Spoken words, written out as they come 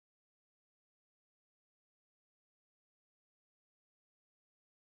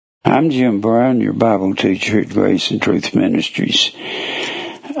I'm Jim Brown, your Bible teacher at Grace and Truth Ministries.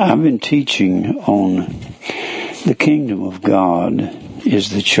 I've been teaching on the kingdom of God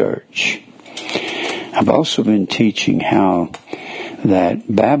is the church. I've also been teaching how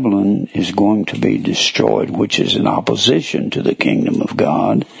that Babylon is going to be destroyed, which is in opposition to the kingdom of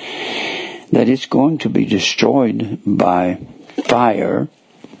God, that it's going to be destroyed by fire.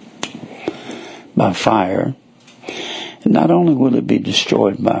 Not only will it be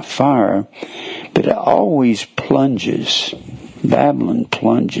destroyed by fire, but it always plunges. Babylon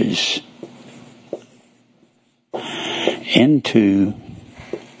plunges into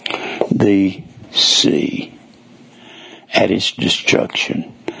the sea at its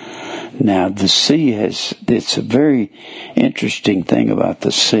destruction. Now, the sea it's a very interesting thing about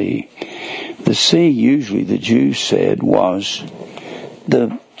the sea. The sea, usually the Jews said, was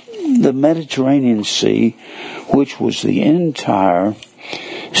the Mediterranean Sea, which was the entire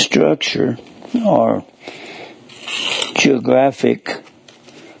structure or geographic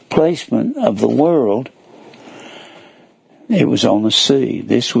placement of the world. It was on the sea.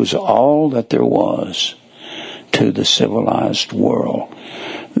 This was all that there was to the civilized world.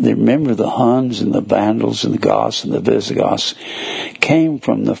 Remember, the Huns and the Vandals and the Goths and the Visigoths came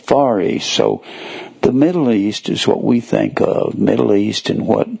from the Far East. So the Middle East is what we think of. Middle East and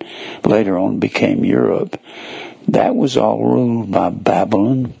what later on became Europe. That was all ruled by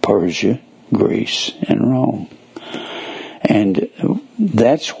Babylon, Persia, Greece, and Rome. And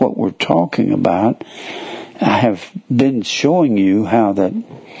that's what we're talking about. I have been showing you how that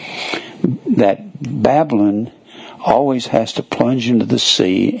Babylon always has to plunge into the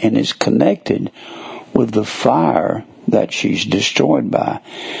sea and is connected with the fire that she's destroyed by.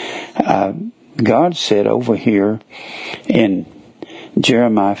 God said over here in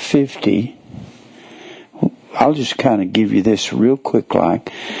Jeremiah 50, I'll just kind of give you this real quick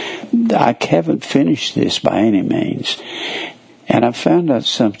like. I haven't finished this by any means. And I found out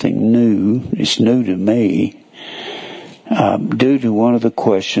something new. It's new to me. Due to one of the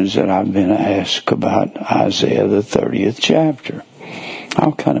questions that I've been asked about Isaiah, the 30th chapter.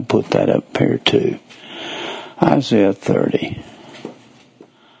 I'll kind of put that up here too. Isaiah 30.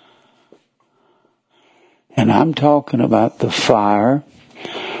 And I'm talking about the fire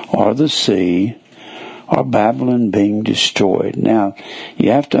or the sea or Babylon being destroyed. Now,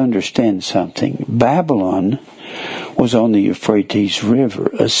 you have to understand something. Babylon was on the Euphrates River.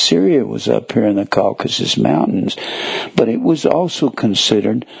 Assyria was up here in the Caucasus Mountains, but it was also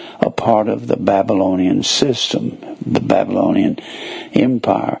considered a part of the Babylonian system, the Babylonian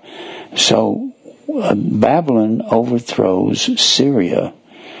Empire. So Babylon overthrows Assyria,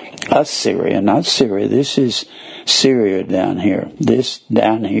 not Syria. This is Syria down here. This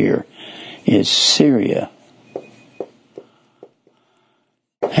down here is Syria.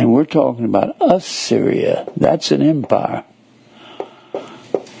 And we're talking about Assyria. That's an empire.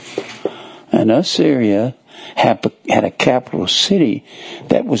 And Assyria had a capital city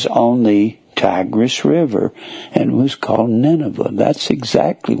that was on the Tigris River and was called Nineveh. That's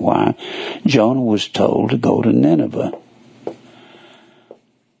exactly why Jonah was told to go to Nineveh.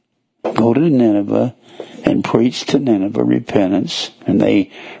 Go to Nineveh and preach to Nineveh repentance. And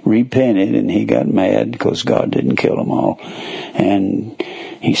they repented, and he got mad because God didn't kill them all. And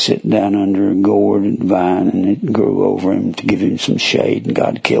he sat down under a gourd vine, and it grew over him to give him some shade, and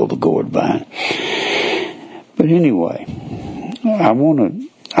God killed the gourd vine. But anyway, I'm going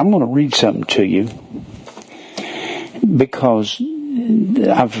to read something to you, because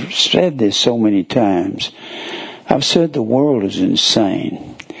I've said this so many times. I've said the world is insane.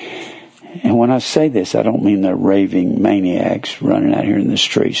 And when I say this, I don't mean they're raving maniacs running out here in the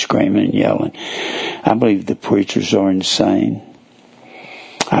street screaming and yelling. I believe the preachers are insane.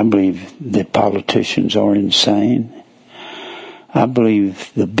 I believe the politicians are insane. I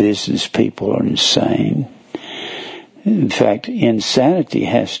believe the business people are insane. In fact, insanity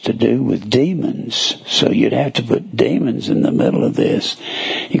has to do with demons. So you'd have to put demons in the middle of this.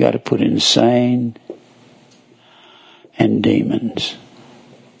 You got to put insane and demons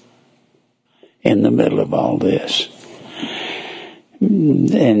in the middle of all this.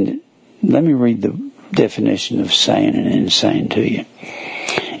 And let me read the definition of sane and insane to you.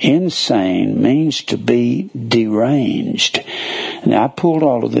 Insane means to be deranged. Now, I pulled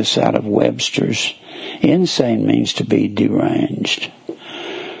all of this out of Webster's. Insane means to be deranged.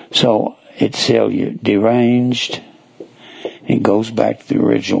 So it tells you deranged. It goes back to the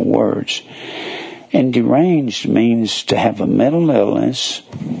original words. And deranged means to have a mental illness.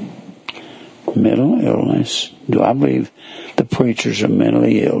 Mental illness. Do I believe the preachers are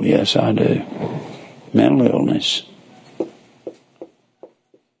mentally ill? Yes, I do. Mental illness.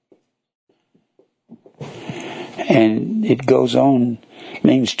 And it goes on,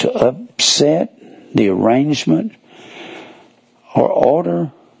 means to upset the arrangement or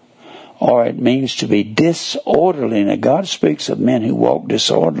order, or it means to be disorderly. Now, God speaks of men who walk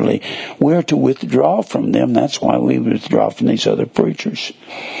disorderly. We're to withdraw from them. That's why we withdraw from these other preachers.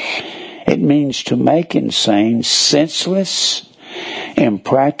 It means to make insane, senseless,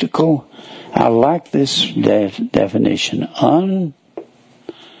 impractical. I like this definition.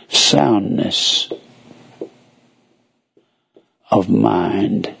 Unsoundness of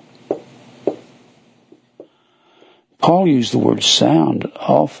mind. Paul used the word sound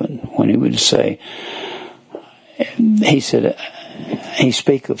often when he would say, he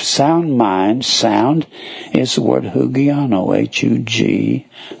speak of sound mind. Sound is the word hugiano,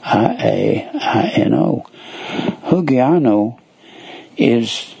 Hugiano. Hugiano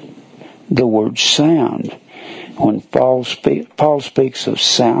is the word sound. When Paul speaks of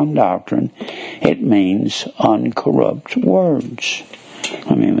sound doctrine, it means uncorrupt words.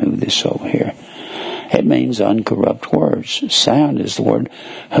 Let me move this over here. It means uncorrupt words. Sound is the word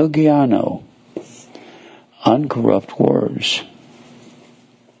hugiano. Uncorrupt words.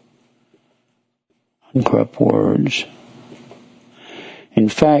 Uncorrupt words. In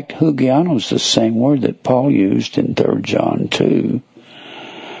fact, hugiano is the same word that Paul used in 3 John 2,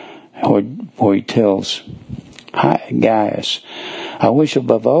 where he tells Gaius, I wish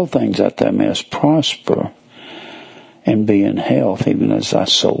above all things that thou mayest prosper and be in health, even as thy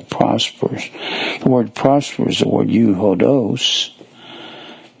soul prospers. The word prosper is the word euhodos.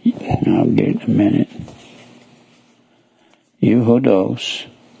 I'll get it in a minute. Euhodos.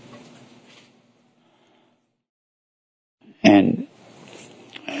 And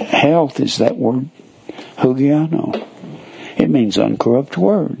health is that word hugiano. It means uncorrupt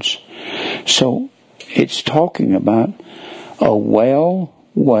words. So it's talking about a well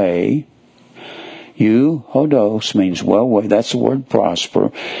way. Euhodos means well way. That's the word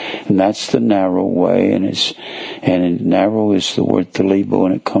prosper, and that's the narrow way. And narrow is the word thalibo,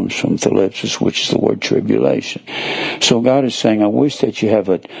 and it comes from thalipsis, which is the word tribulation. So God is saying, I wish that you have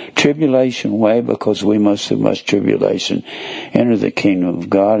a tribulation way, because we must through much tribulation enter the kingdom of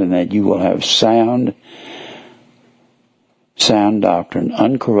God, and that you will have sound doctrine,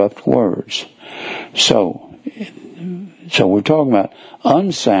 uncorrupt words. So we're talking about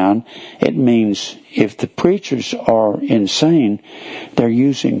unsound. It means if the preachers are insane, they're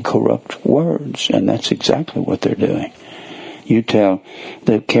using corrupt words, and that's exactly what they're doing. You tell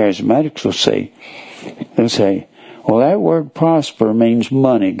the charismatics they'll say, well, that word prosper means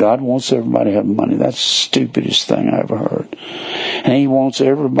money. God wants everybody to have money. That's the stupidest thing I ever heard. And He wants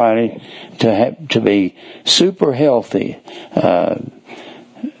everybody to be super healthy,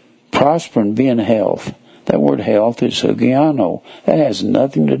 prosper and be in health. That word health is hugiano. That has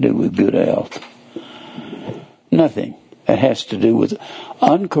nothing to do with good health. Nothing. It has to do with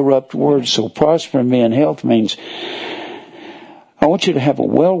uncorrupt words. So prosper and be in health means I want you to have a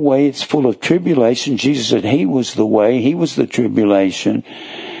well way. It's full of tribulation. Jesus said He was the way. He was the tribulation.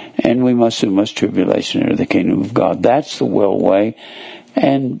 And we must through much tribulation enter the kingdom of God. That's the well way.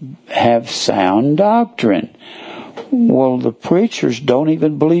 And have sound doctrine. Well, the preachers don't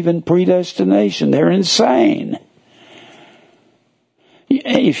even believe in predestination. They're insane.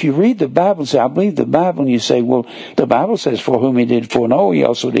 If you read the Bible and say, I believe the Bible, and you say, well, the Bible says, for whom He did foreknow, He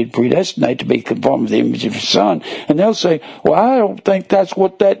also did predestinate to be conformed to the image of His Son. And they'll say, well, I don't think that's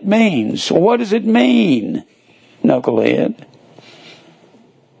what that means. Well, what does it mean, knucklehead?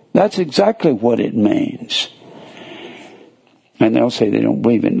 That's exactly what it means. And they'll say they don't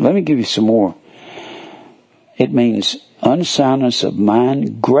believe it. Let me give you some more. It means unsoundness of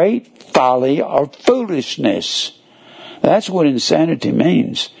mind, great folly or foolishness. That's what insanity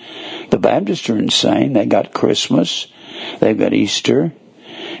means. The Baptists are insane. They got Christmas. They've got Easter.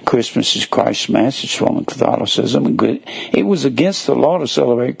 Christmas is Christ's Mass. It's Roman Catholicism. It was against the law to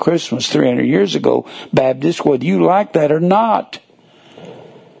celebrate Christmas 300 years ago, Baptists, whether you like that or not.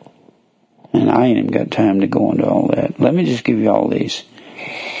 And I ain't even got time to go into all that. Let me just give you all these.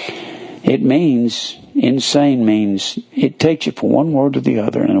 It means, insane means, it takes you from one word to the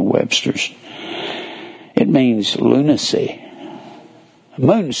other in a Webster's. It means lunacy,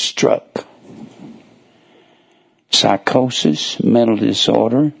 moonstruck, psychosis, mental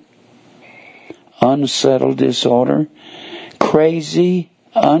disorder, unsettled disorder, crazy,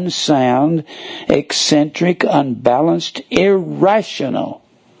 unsound, eccentric, unbalanced, irrational.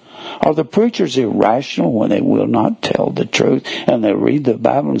 Are the preachers irrational when they will not tell the truth and they read the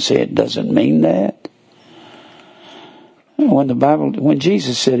Bible and say it doesn't mean that? When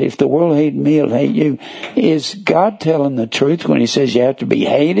Jesus said, if the world hated me, it'll hate you, is God telling the truth when He says you have to be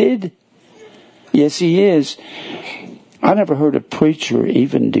hated? Yes, He is. I never heard a preacher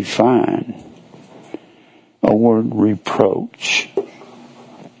even define a word reproach.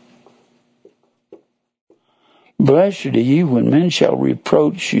 Blessed are you when men shall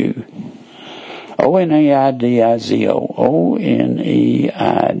reproach you. Oneidizo.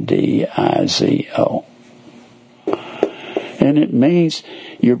 Oneidizo. And it means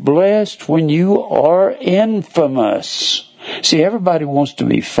you're blessed when you are infamous. See, everybody wants to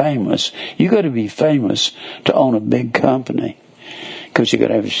be famous. You got to be famous to own a big company. Because you got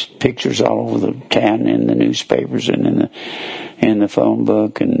to have pictures all over the town, in the newspapers and in the phone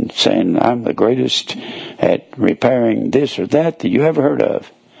book, and saying, I'm the greatest at repairing this or that you ever heard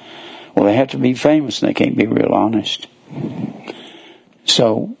of. Well, they have to be famous and they can't be real honest.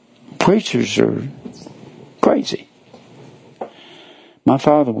 So, preachers are crazy. My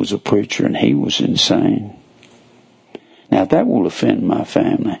father was a preacher and he was insane. Now, that will offend my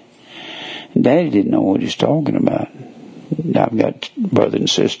family. Daddy didn't know what he's talking about. I've got brother and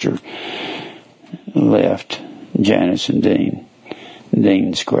sister left, Janice and Dean.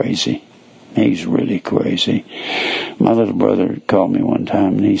 Dean's crazy. He's really crazy. My little brother called me one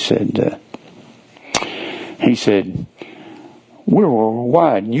time and he said, we're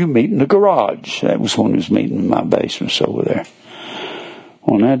worldwide and you meet in the garage. That was when he was meeting in my basement over there.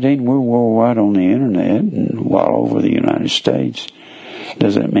 Well, now, Dean, we're worldwide on the internet and all over the United States.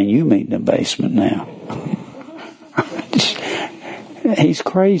 Does that mean you meet in the basement now? He's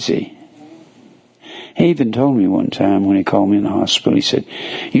crazy. He even told me one time when he called me in the hospital, he said,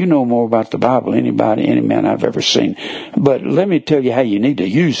 you know more about the Bible than any man I've ever seen. But let me tell you how you need to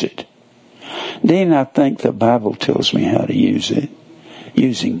use it. Then I think the Bible tells me how to use it.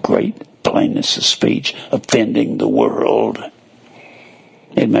 Using great plainness of speech, offending the world.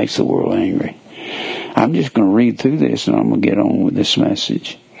 It makes the world angry. I'm just going to read through this and I'm going to get on with this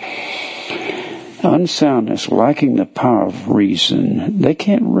message. Unsoundness, lacking the power of reason. They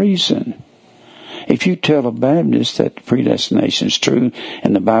can't reason. If you tell a Baptist that predestination is true,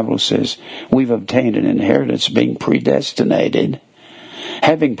 and the Bible says we've obtained an inheritance being predestinated,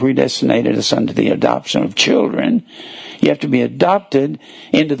 having predestinated us unto the adoption of children, you have to be adopted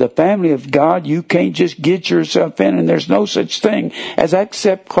into the family of God. You can't just get yourself in, and there's no such thing as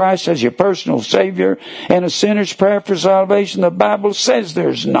accept Christ as your personal Savior and a sinner's prayer for salvation. The Bible says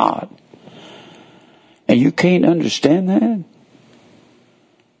there's not. And you can't understand that?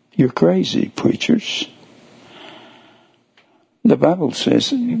 You're crazy, preachers. The Bible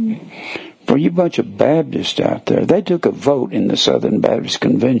says, for you bunch of Baptists out there, they took a vote in the Southern Baptist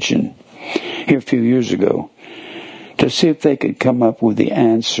Convention here a few years ago to see if they could come up with the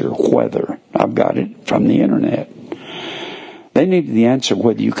answer whether. I've got it from the internet. They needed the answer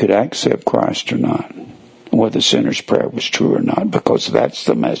whether you could accept Christ or not, whether the sinner's prayer was true or not, because that's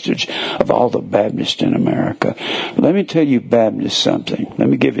the message of all the Baptists in America. Let me tell you, Baptists, something. Let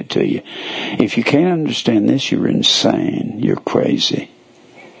me give it to you. If you can't understand this, you're insane. You're crazy.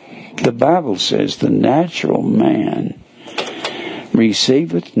 The Bible says the natural man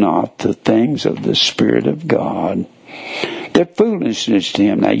receiveth not the things of the Spirit of God. They're foolishness to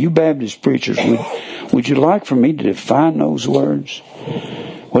him. Now, you Baptist preachers, would you like for me to define those words?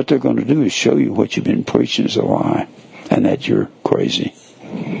 What they're going to do is show you what you've been preaching is a lie, and that you're crazy.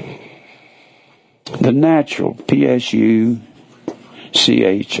 The natural, P-S-U-C-H-I-K-O-S.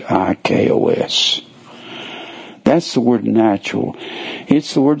 That's the word natural.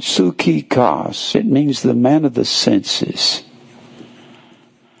 It's the word psychikos. It means the man of the senses.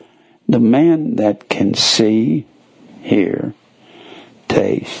 The man that can see, hear,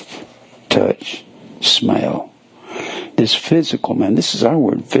 taste, touch, smell. This physical man, this is our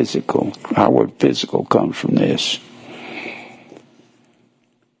word physical. Our word physical comes from this.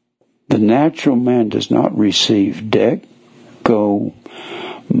 The natural man does not receive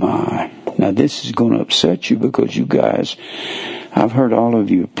my. Now this is going to upset you because you guys, I've heard all of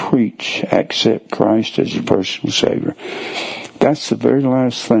you preach, accept Christ as your personal Savior. That's the very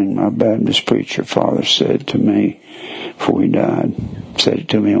last thing my Baptist preacher father said to me before he died. Said it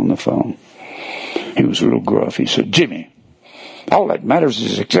to me on the phone. He was a little gruff. He said, Jimmy, all that matters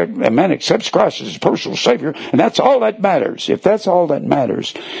is a man accepts Christ as his personal Savior, and that's all that matters. If that's all that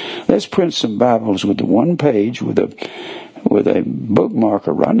matters, let's print some Bibles with the one page, with a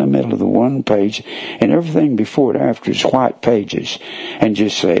bookmarker right in the middle of the one page, and everything before and after is white pages, and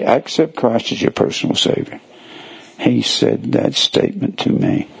just say, accept Christ as your personal Savior. He said that statement to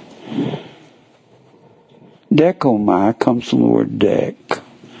me. Decomai comes from the word dec.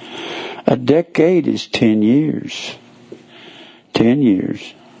 A decade is 10 years. 10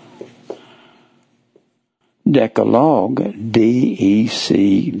 years. Decalogue,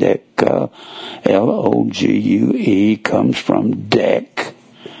 D-E-C, deca, L-O-G-U-E, comes from dec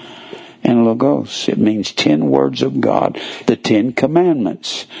and logos. It means 10 words of God, the 10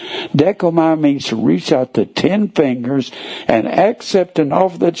 commandments. Decomai means to reach out the 10 fingers and accept an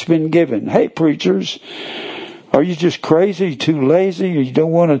offer that's been given. Hey, preachers, are you just crazy, too lazy, or you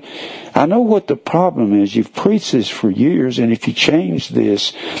don't want to? I know what the problem is. You've preached this for years, and if you change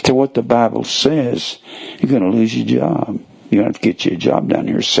this to what the Bible says, you're going to lose your job. You're going to have to get you a job down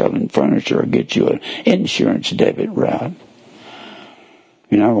here selling furniture or get you an insurance debit route.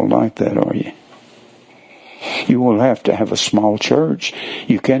 You're not going to like that, are you? You will have to have a small church.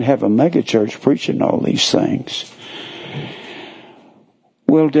 You can't have a mega church preaching all these things.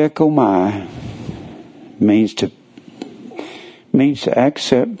 Well, decomai means to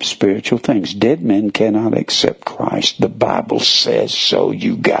accept spiritual things. Dead men cannot accept Christ. The Bible says so,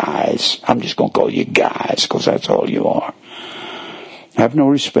 you guys. I'm just going to call you guys because that's all you are. Have no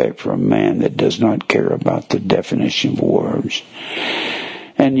respect for a man that does not care about the definition of words.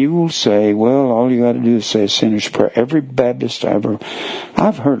 And you will say, well, all you got to do is say a sinner's prayer. Every Baptist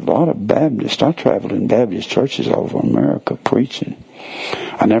I've heard a lot of Baptists. I traveled in Baptist churches all over America preaching.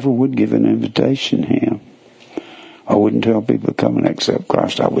 I never would give an invitation here. I wouldn't tell people to come and accept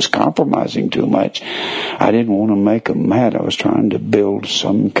Christ. I was compromising too much. I didn't want to make them mad. I was trying to build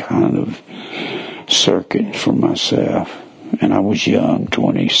some kind of circuit for myself. And I was young,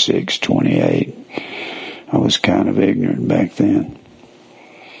 26, 28. I was kind of ignorant back then.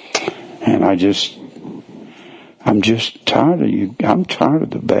 And I'm just tired of you. I'm tired of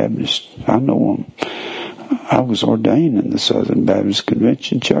the Baptists. I know them. I was ordained in the Southern Baptist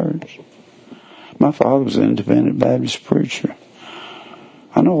Convention Church. My father was an independent Baptist preacher.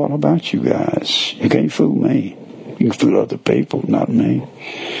 I know all about you guys. You can't fool me. You can fool other people, not me.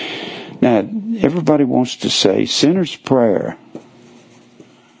 Now, everybody wants to say sinner's prayer.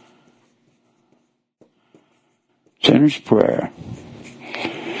 Sinner's prayer.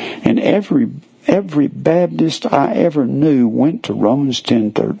 And every Baptist I ever knew went to Romans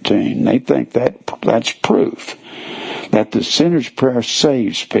 10:13. They think that's proof that the sinner's prayer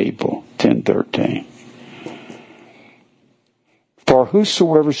saves people. 10:13. For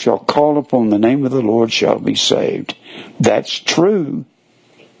whosoever shall call upon the name of the Lord shall be saved. That's true.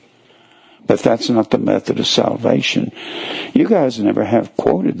 But that's not the method of salvation. You guys never have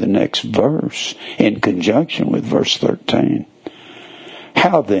quoted the next verse in conjunction with verse 13.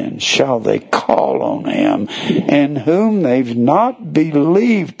 How then shall they call on him in whom they've not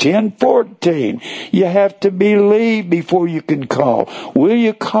believed? 10:14. You have to believe before you can call. Will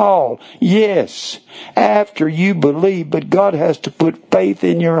you call? Yes, after you believe, but God has to put faith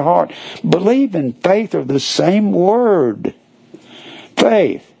in your heart. Believe and faith are the same word.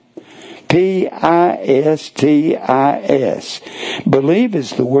 Faith. P-I-S-T-I-S. Believe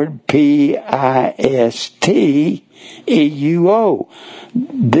is the word P-I-S-T-E-U-O.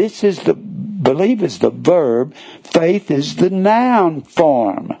 Believe is the verb. Faith is the noun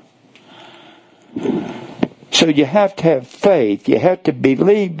form. So you have to have faith. You have to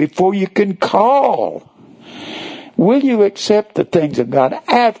believe before you can call. Will you accept the things of God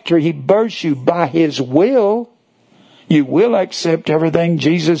after He births you by His will? You will accept everything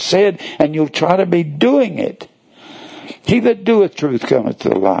Jesus said, and you'll try to be doing it. He that doeth truth cometh to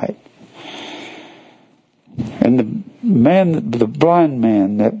the light. And the blind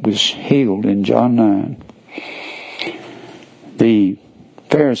man that was healed in John 9, the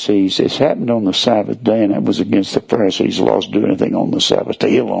Pharisees, this happened on the Sabbath day, and that was against the Pharisees' laws to do anything on the Sabbath, to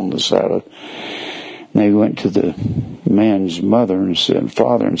heal on the Sabbath. And they went to the man's mother and said,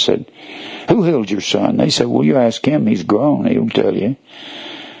 father, and said, who healed your son? They said, well, you ask him. He's grown. He'll tell you.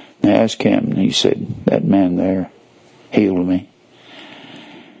 They asked him, and he said, that man there healed me.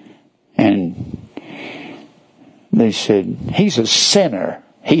 And they said, he's a sinner.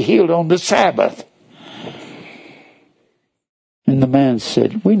 He healed on the Sabbath. And the man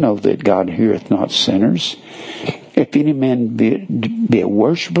said, we know that God heareth not sinners. If any man be a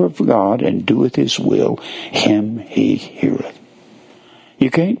worshiper of God and doeth His will, him He heareth. You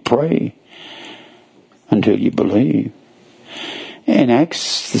can't pray until you believe. In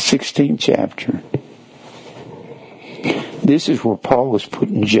Acts, the 16th chapter, this is where Paul was put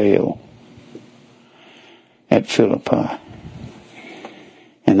in jail at Philippi.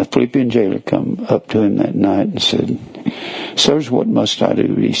 And the Philippian jailer come up to him that night and said, sirs, what must I do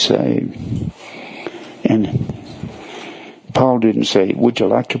to be saved? And Paul didn't say, would you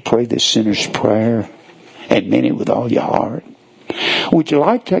like to pray this sinner's prayer and mean it with all your heart? Would you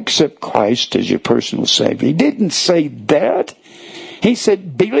like to accept Christ as your personal Savior? He didn't say that. He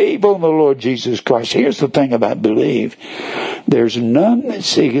said, believe on the Lord Jesus Christ. Here's the thing about believe. There's none that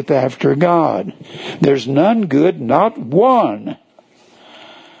seeketh after God. There's none good, not one.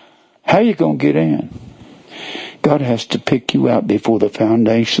 How are you going to get in? God has to pick you out before the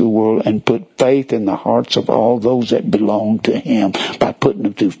foundation of the world and put faith in the hearts of all those that belong to Him by putting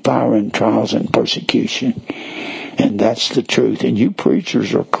them through fire and trials and persecution. And that's the truth. And you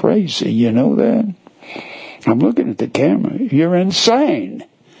preachers are crazy. You know that? I'm looking at the camera. You're insane.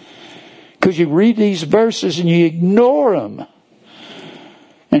 Because you read these verses and you ignore them.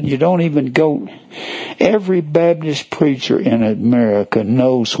 And you don't even go. Every Baptist preacher in America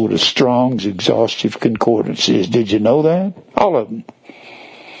knows what a Strong's Exhaustive Concordance is. Did you know that? All of them.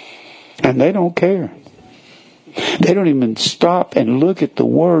 And they don't care. They don't even stop and look at the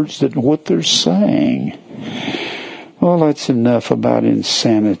words that what they're saying. Well, that's enough about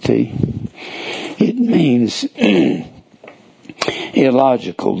insanity. It means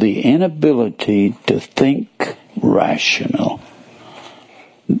illogical, the inability to think rational.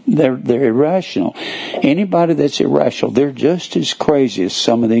 They're irrational. Anybody that's irrational, they're just as crazy as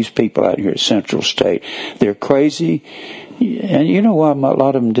some of these people out here at Central State. They're crazy. And you know why a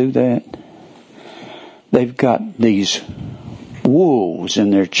lot of them do that? They've got these wolves in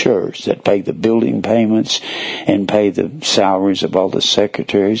their church that pay the building payments and pay the salaries of all the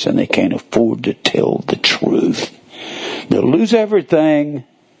secretaries, and they can't afford to tell the truth. They'll lose everything.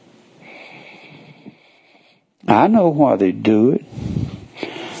 I know why they do it.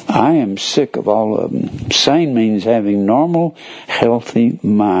 I am sick of all of them. Sane means having normal, healthy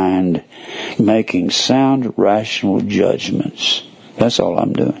mind, making sound, rational judgments. That's all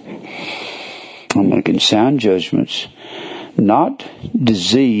I'm doing. I'm making sound judgments, not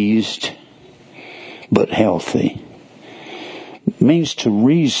diseased, but healthy. It means to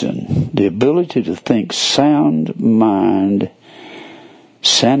reason, the ability to think sound mind,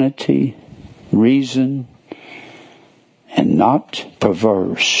 sanity, reason, and not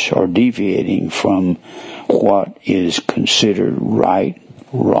perverse or deviating from what is considered right,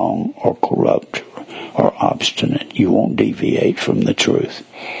 wrong, or corrupt or obstinate. You won't deviate from the truth.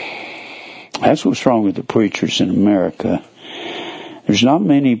 That's what's wrong with the preachers in America. There's not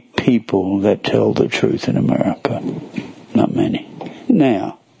many people that tell the truth in America. Not many.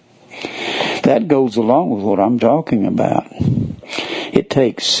 Now, that goes along with what I'm talking about. It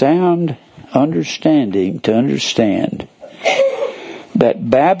takes sound understanding to understand that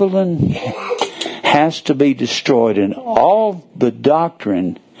Babylon has to be destroyed, and all the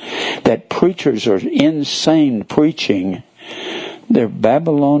doctrine that preachers are insane preaching, they're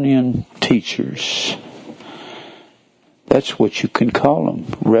Babylonian teachers. That's what you can call them.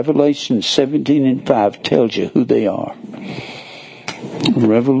 Revelation 17:5 tells you who they are.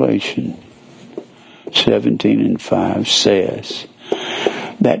 Revelation 17:5 says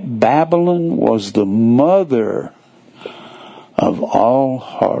that Babylon was the mother of all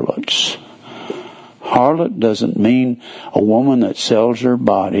harlots. Harlot doesn't mean a woman that sells her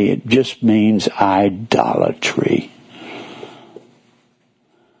body. It just means idolatry.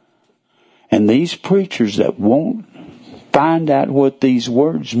 And these preachers that won't find out what these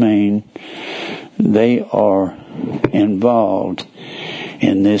words mean, they are involved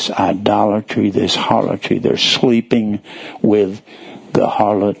in this idolatry, this harlotry. They're sleeping with the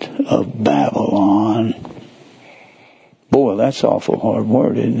harlot of Babylon. Boy, that's an awful hard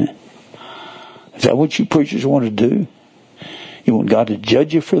word, isn't it? Is that what you preachers want to do? You want God to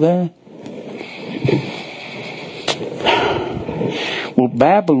judge you for that? Well,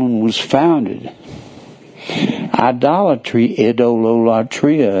 Babylon was founded. Idolatry,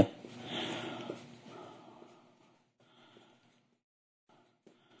 idololatria,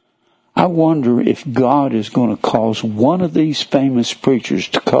 I wonder if God is going to cause one of these famous preachers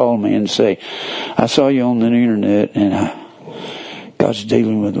to call me and say, I saw you on the internet and God's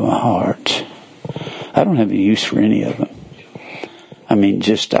dealing with my heart. I don't have any use for any of them. I mean,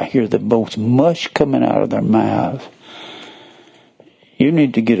 just I hear the both mush coming out of their mouth. You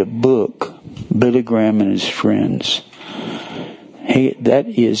need to get a book, Billy Graham and His Friends. That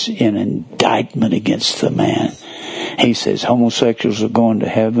is an indictment against the man. He says homosexuals are going to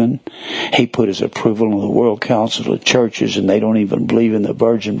heaven. He put his approval on the World Council of Churches, and they don't even believe in the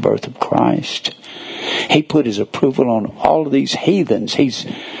virgin birth of Christ. He put his approval on all of these heathens. He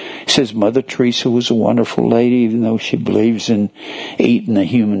says Mother Teresa was a wonderful lady, even though she believes in eating the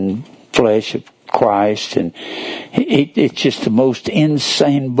human flesh of Christ. And it's just the most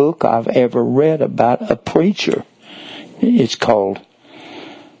insane book I've ever read about a preacher. It's called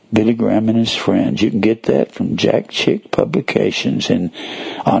Billy Graham and His Friends. You can get that from Jack Chick Publications in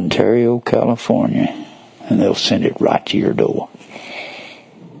Ontario, California. And they'll send it right to your door.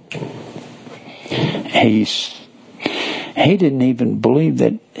 He didn't even believe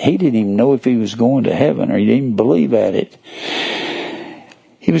that. He didn't even know if he was going to heaven, or he didn't even believe at it.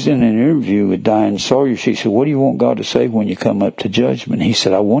 He was in an interview with Diane Sawyer. She said, what do you want God to say when you come up to judgment? He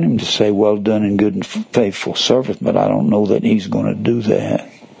said, I want him to say, well done and good and faithful servant, but I don't know that he's going to do that.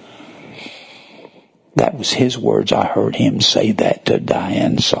 That was his words. I heard him say that to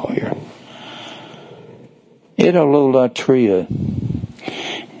Diane Sawyer. Idolatria.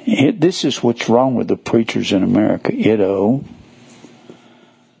 This is what's wrong with the preachers in America. Ido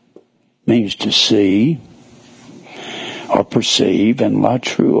means to see or perceive, and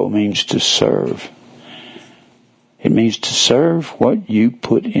latruo means to serve. It means to serve what you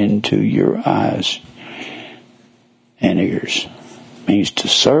put into your eyes and ears. It means to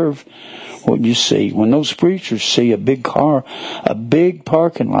serve what you see. When those preachers see a big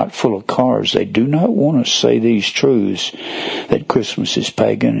parking lot full of cars, they do not want to say these truths, that Christmas is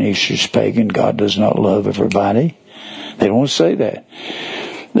pagan, Easter is pagan, God does not love everybody. They don't want to say that.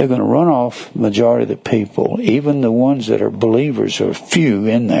 They're going to run off majority of the people, even the ones that are believers, are few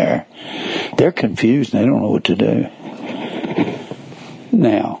in there. They're confused and they don't know what to do.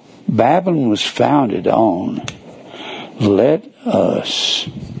 Now, Babylon was founded on, let us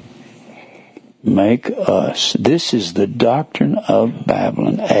make us. This is the doctrine of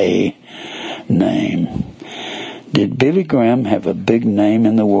Babylon, a name. Did Billy Graham have a big name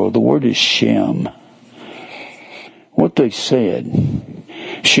in the world? The word is Shem. What they said,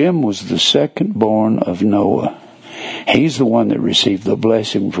 Shem was the second born of Noah. He's the one that received the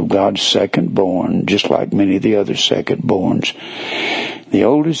blessing from God's second born, just like many of the other second borns. The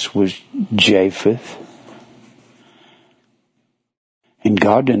oldest was Japheth. And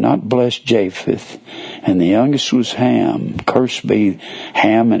God did not bless Japheth. And the youngest was Ham. Cursed be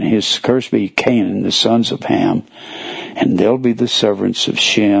Ham and cursed be Canaan, the sons of Ham. And they'll be the servants of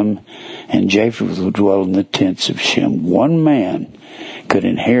Shem. And Japheth will dwell in the tents of Shem. One man could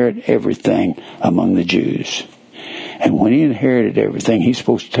inherit everything among the Jews. And when he inherited everything, he's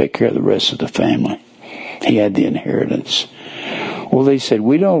supposed to take care of the rest of the family. He had the inheritance. Well, they said,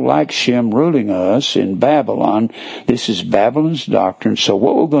 we don't like Shem ruling us in Babylon. This is Babylon's doctrine. So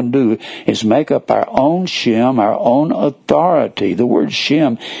what we're going to do is make up our own Shem, our own authority. The word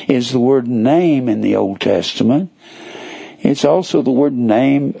Shem is the word name in the Old Testament. It's also the word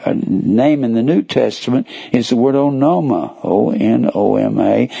name in the New Testament is the word onoma,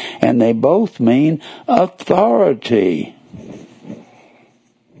 O-N-O-M-A, and they both mean authority.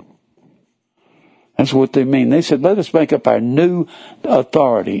 That's what they mean. They said, let us make up our new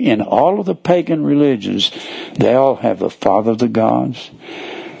authority. In all of the pagan religions, they all have the father of the gods.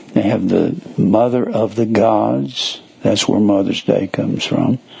 They have the mother of the gods. That's where Mother's Day comes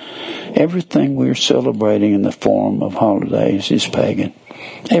from. Everything we're celebrating in the form of holidays is pagan.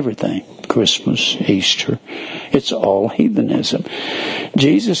 Everything. Christmas, Easter. It's all heathenism.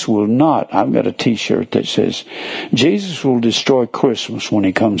 Jesus will not. I've got a t-shirt that says, Jesus will destroy Christmas when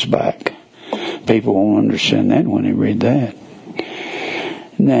he comes back. People won't understand that when they read that.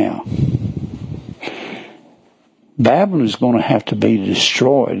 Now, Babylon is going to have to be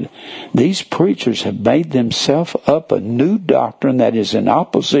destroyed. These preachers have made themselves up a new doctrine that is in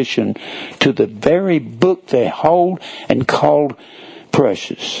opposition to the very book they hold and called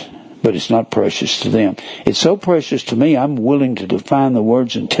precious. But it's not precious to them. It's so precious to me, I'm willing to define the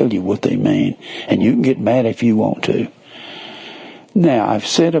words and tell you what they mean. And you can get mad if you want to. Now, I've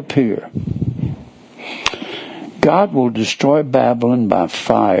said up here, God will destroy Babylon by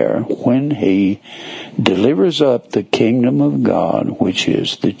fire when he delivers up the kingdom of God, which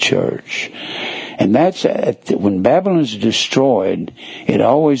is the church. And that's when Babylon is destroyed, it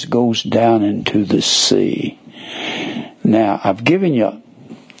always goes down into the sea. Now, I've given you,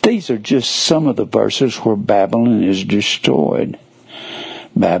 these are just some of the verses where Babylon is destroyed.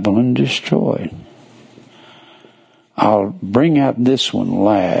 Babylon destroyed. I'll bring out this one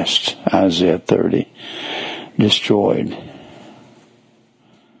last, Isaiah 30. Destroyed.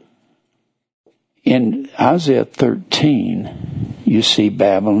 In Isaiah 13, you see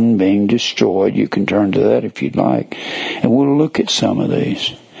Babylon being destroyed. You can turn to that if you'd like. And we'll look at some of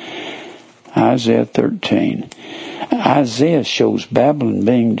these. Isaiah 13. Isaiah shows Babylon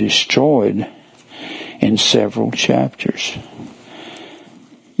being destroyed in several chapters.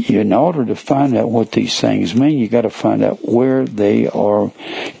 In order to find out what these things mean, you got to find out where they are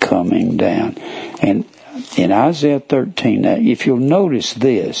coming down. And in Isaiah 13, now if you'll notice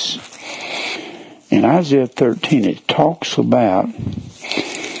this, in Isaiah 13 it talks about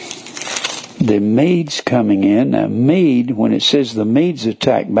the Medes coming in. Now Mede, when it says the Medes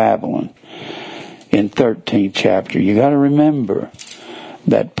attack Babylon in 13th chapter, you got to remember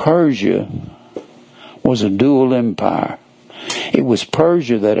that Persia was a dual empire. It was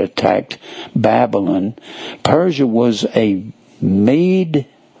Persia that attacked Babylon. Persia was a Mede-Persian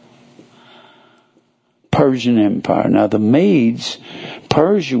empire. Now the Medes,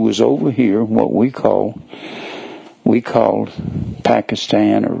 Persia was over here, what we called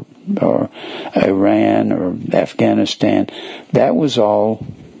Pakistan or Iran or Afghanistan. That was all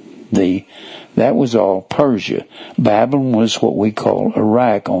Persia. Babylon was what we call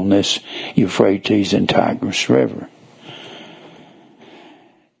Iraq on this Euphrates and Tigris River.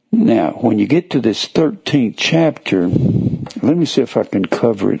 Now, when you get to this 13th chapter, let me see if I can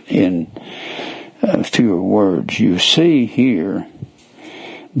cover it in fewer words. You see here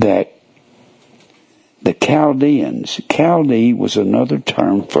that the Chaldeans, Chaldee was another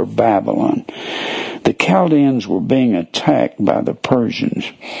term for Babylon. The Chaldeans were being attacked by the Persians.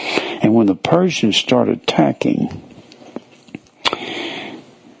 And when the Persians started attacking,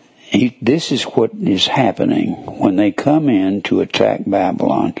 this is what is happening when they come in to attack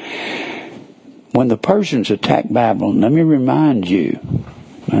Babylon. When the Persians attack Babylon, let me remind you,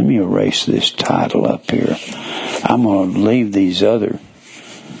 let me erase this title up here. I'm going to leave these other.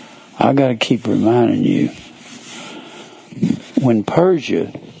 I got to keep reminding you. When Persia,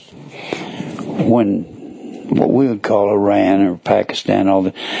 when what we would call Iran or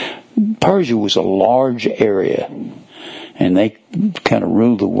Pakistan, Persia was a large area. And they kind of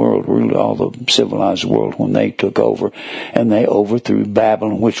ruled all the civilized world when they took over. And they overthrew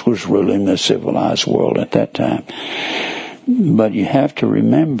Babylon, which was ruling the civilized world at that time. But you have to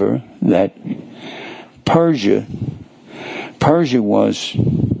remember that Persia was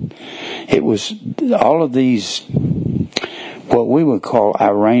all of these, what we would call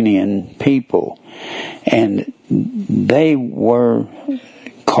Iranian people. And they were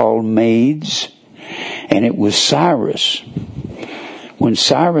called Medes. And it was Cyrus. When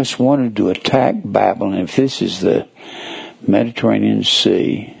Cyrus wanted to attack Babylon, if this is the Mediterranean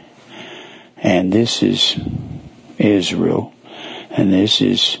Sea, and this is Israel, and this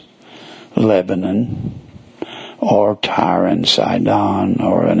is Lebanon, or Tyre and Sidon,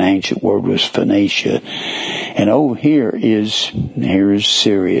 or an ancient word was Phoenicia, and over here is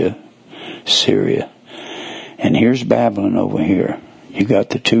Syria, and here's Babylon over here. You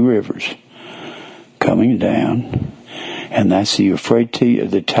got the two rivers coming down, and that's the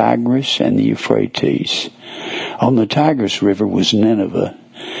Euphrates, the Tigris and the Euphrates. On the Tigris River was Nineveh.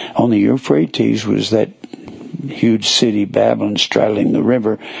 On the Euphrates was that huge city Babylon straddling the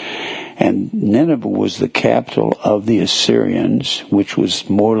river, and Nineveh was the capital of the Assyrians, which was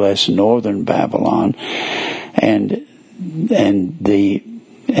more or less northern Babylon, and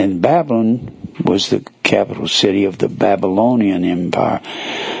Babylon was the capital city of the Babylonian Empire.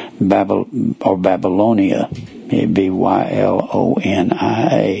 Babylonia, Bylonia.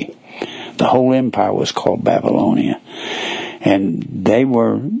 The whole empire was called Babylonia. And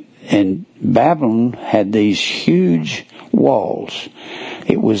Babylon had these huge walls.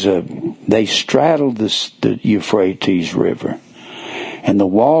 They straddled the Euphrates River. And the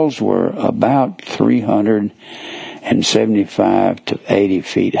walls were about 375 to 80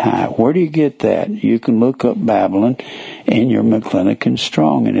 feet high. Where do you get that? You can look up Babylon in your McClintock and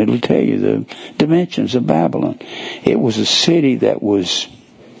Strong, and it'll tell you the dimensions of Babylon. It was a city that was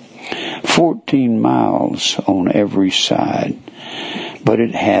 14 miles on every side, but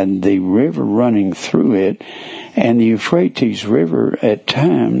it had the river running through it, and the Euphrates River at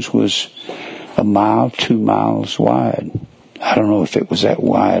times was a mile, 2 miles wide. I don't know if it was that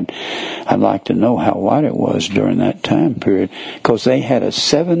wide. I'd like to know how wide it was during that time period, because they had a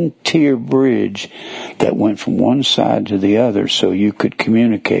 7-tier bridge that went from one side to the other so you could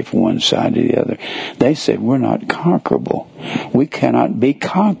communicate from one side to the other. They said, we're not conquerable. We cannot be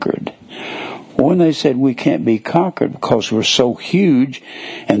conquered. When they said we can't be conquered because we're so huge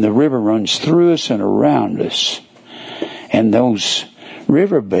and the river runs through us and around us, and those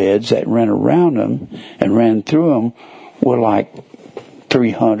riverbeds that ran around them and ran through them were like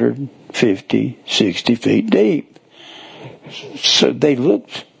 350, 60 feet deep. So they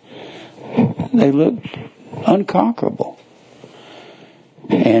looked unconquerable.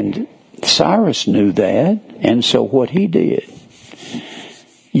 And Cyrus knew that, and so what he did,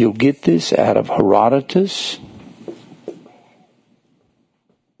 you'll get this out of Herodotus.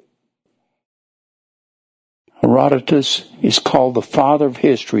 Herodotus is called the father of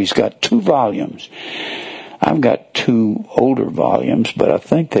history. He's got 2 volumes. I've got 2 older volumes, but I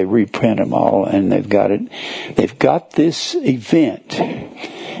think they reprint them all, and they've got this event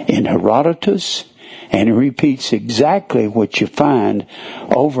in Herodotus, and it repeats exactly what you find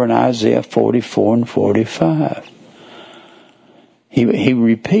over in Isaiah 44 and 45. He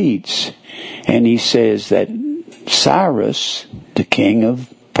repeats, And he says that Cyrus, the king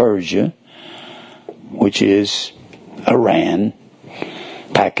of Persia, which is Iran,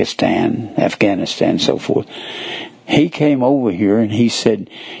 Pakistan, Afghanistan, so forth, he came over here and he said,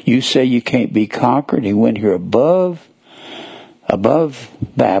 you say you can't be conquered? He went here above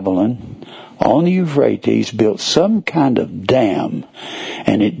Babylon, on the Euphrates, built some kind of dam,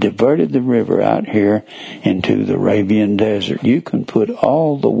 and it diverted the river out here into the Arabian desert. You can put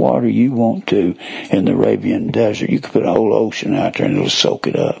all the water you want to in the Arabian desert. You can put a whole ocean out there and it'll soak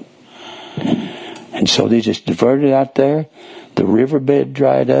it up. And so they just diverted out there. The riverbed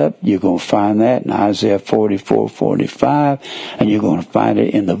dried up. You're going to find that in Isaiah 44:45, and you're going to find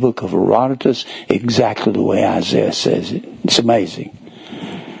it in the book of Herodotus exactly the way Isaiah says it. It's amazing.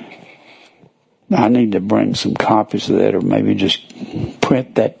 I need to bring some copies of that, or maybe just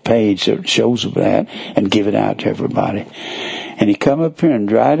print that page that shows that and give it out to everybody. And he come up here and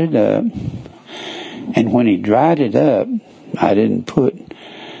dried it up. And when he dried it up, I didn't put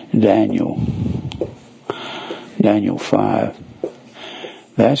Daniel 5.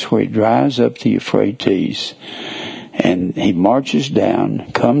 That's where he dries up the Euphrates. And he marches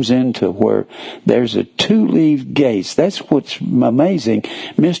down, comes into where there's a 2-leaf gates. That's what's amazing.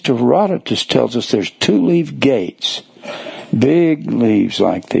 Mr. Herodotus tells us there's 2-leaf gates, big leaves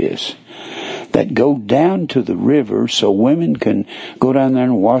like this, that go down to the river so women can go down there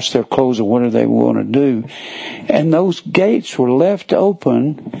and wash their clothes or whatever they want to do. And those gates were left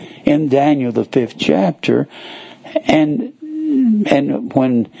open in Daniel the 5th chapter. And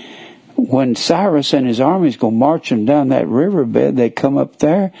when Cyrus and his armies go marching down that riverbed, they come up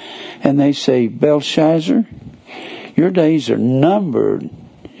there and they say, Belshazzar, your days are numbered.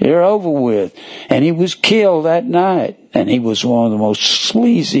 They're over with. And he was killed that night. And he was one of the most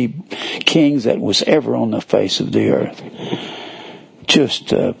sleazy kings that was ever on the face of the earth.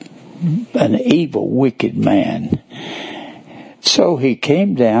 Just an evil, wicked man. So he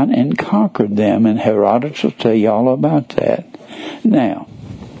came down and conquered them, and Herodotus will tell you all about that. Now,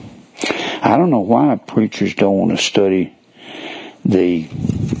 I don't know why preachers don't want to study the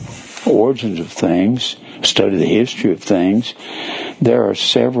origins of things, study the history of things. There are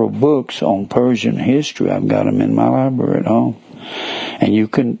several books on Persian history. I've got them in my library at home. And you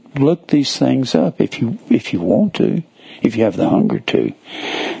can look these things up if you want to, if you have the hunger to.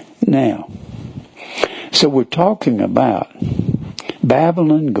 Now, so we're talking about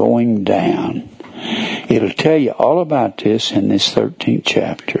Babylon going down. It'll tell you all about this in this 13th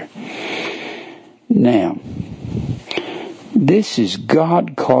chapter. Now, this is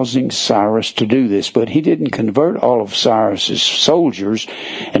God causing Cyrus to do this, but he didn't convert all of Cyrus's soldiers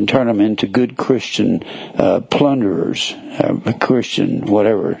and turn them into good Christian plunderers, Christian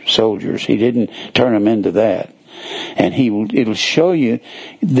whatever soldiers. He didn't turn them into that. And it'll show you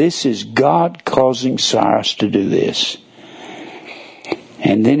this is God causing Cyrus to do this.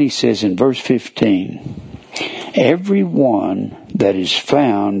 And then he says in verse 15, every one that is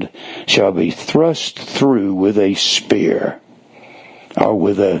found shall be thrust through with a spear, or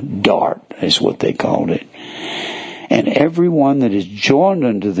with a dart, is what they called it. And every one that is joined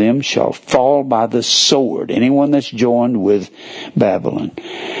unto them shall fall by the sword. Anyone that's joined with Babylon.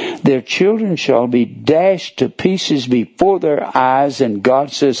 Their children shall be dashed to pieces before their eyes, and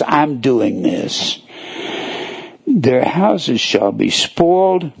God says, I'm doing this. Their houses shall be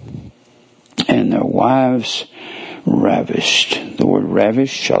spoiled, and their wives ravished. The word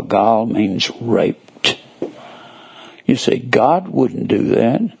ravished, shagal, means raped. You say, God wouldn't do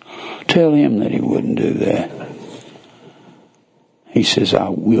that. Tell him that he wouldn't do that. He says, I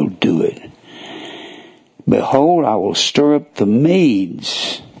will do it. Behold, I will stir up the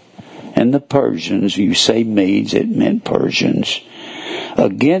Medes and the Persians. You say Medes, it meant Persians.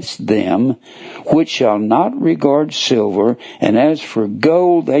 Against them, which shall not regard silver, and as for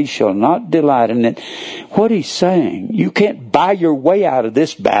gold, they shall not delight in it. What he's saying, you can't buy your way out of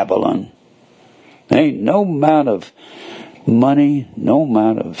this Babylon. There ain't no amount of money, no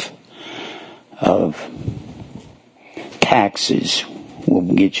amount of taxes will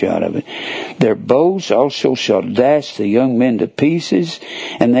get you out of it. Their bows also shall dash the young men to pieces,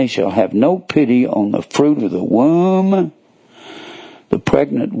 and they shall have no pity on the fruit of the womb. The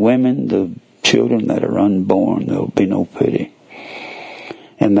pregnant women, the children that are unborn, there will be no pity.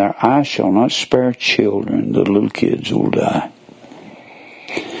 And their eyes shall not spare children, the little kids will die.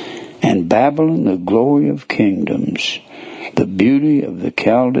 And Babylon, the glory of kingdoms, the beauty of the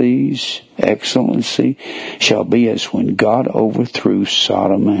Chaldees, excellency, shall be as when God overthrew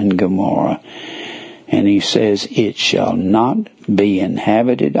Sodom and Gomorrah. And he says, it shall not be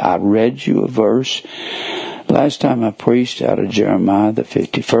inhabited. I read you a verse Last time I preached out of Jeremiah, the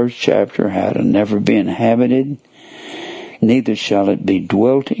 51st chapter, how it'll never be inhabited, neither shall it be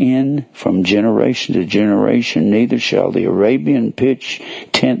dwelt in from generation to generation, neither shall the Arabian pitch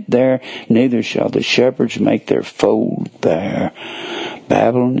tent there, neither shall the shepherds make their fold there.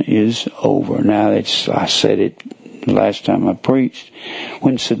 Babylon is over. Now, I said it last time I preached.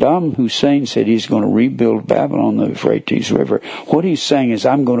 When Saddam Hussein said he's going to rebuild Babylon, the Euphrates River, what he's saying is,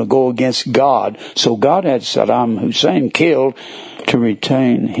 I'm going to go against God. So God had Saddam Hussein killed to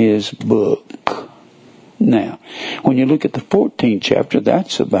retain his book. Now, when you look at the 14th chapter,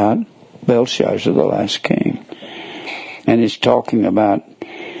 that's about Belshazzar, the last king. And it's talking about,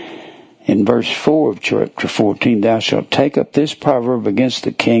 in verse 4 of chapter 14, thou shalt take up this proverb against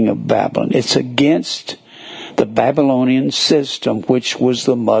the king of Babylon. It's against the Babylonian system, which was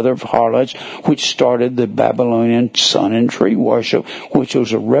the mother of harlots, which started the Babylonian sun and tree worship, which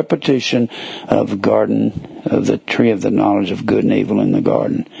was a repetition of the tree of the knowledge of good and evil in the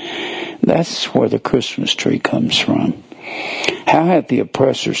garden. That's where the Christmas tree comes from. How hath the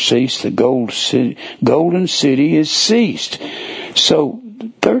oppressor ceased? The golden city is ceased. So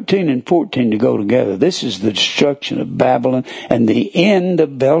 13 and 14 to go together. This is the destruction of Babylon and the end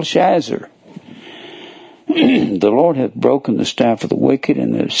of Belshazzar. The Lord hath broken the staff of the wicked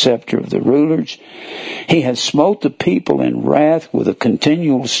and the scepter of the rulers. He has smote the people in wrath with a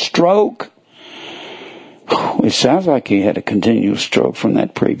continual stroke. It sounds like he had a continual stroke from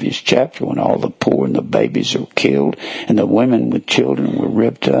that previous chapter when all the poor and the babies were killed and the women with children were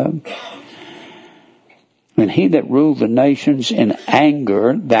ripped up. And he that ruled the nations in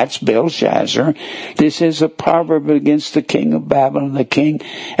anger, that's Belshazzar. This is a proverb against the king of Babylon. The king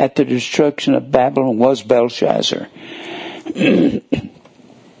at the destruction of Babylon was Belshazzar. In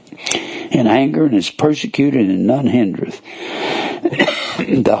anger and is persecuted and none hindereth.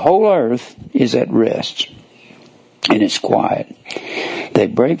 The whole earth is at rest and is quiet. They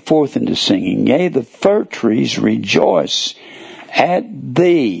break forth into singing. Yea, the fir trees rejoice at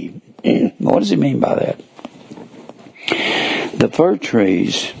thee. What does he mean by that? The fir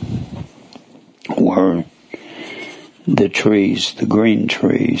trees were the trees, the green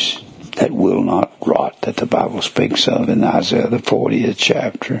trees that will not rot, that the Bible speaks of in Isaiah the 40th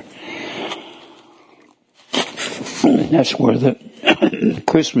chapter. That's where the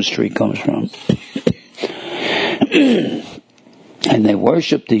Christmas tree comes from. And they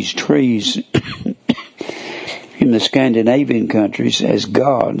worship these trees in the Scandinavian countries as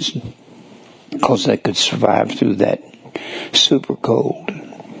gods because they could survive through that super cold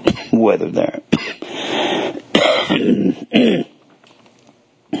weather there.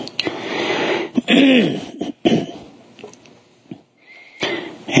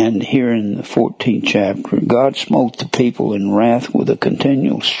 And here in the 14th chapter, God smote the people in wrath with a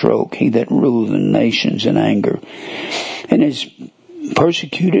continual stroke, he that ruled the nations in anger, and is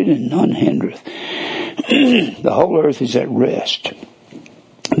persecuted and none hindereth. The whole earth is at rest.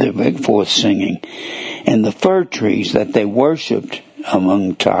 They break forth singing. And the fir trees that they worshipped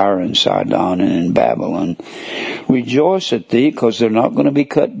among Tyre and Sidon and in Babylon rejoice at thee, because they're not going to be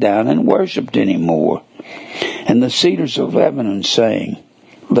cut down and worshipped anymore. And the cedars of Lebanon saying,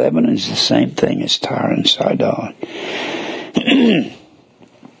 Lebanon is the same thing as Tyre and Sidon.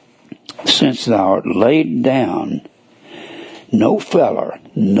 Since thou art laid down, no feller,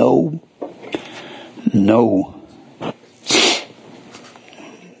 no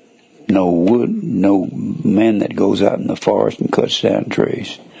wood, no man that goes out in the forest and cuts down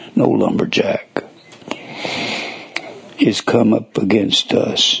trees, no lumberjack is come up against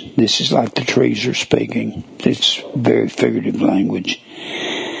us. This is like the trees are speaking. It's very figurative language.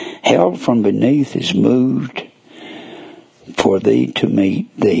 Hell from beneath is moved for thee to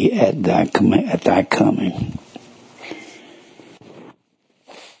meet thee at thy coming.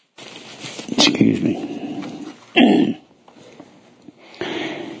 Excuse me.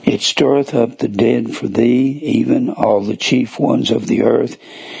 It stirreth up the dead for thee, even all the chief ones of the earth.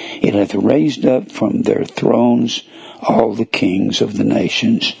 It hath raised up from their thrones all the kings of the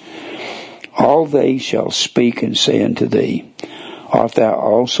nations. All they shall speak and say unto thee, art thou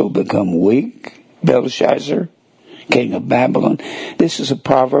also become weak, Belshazzar, king of Babylon? This is a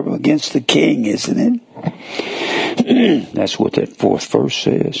proverb against the king, isn't it? That's what that 4th verse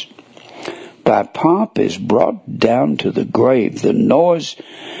says. Thy pomp is brought down to the grave, the noise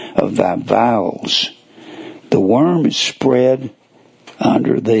of thy vowels. The worm is spread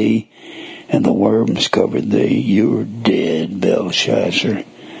under thee, and the worms covered thee. You are dead, Belshazzar.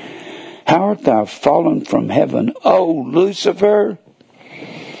 How art thou fallen from heaven, O Lucifer?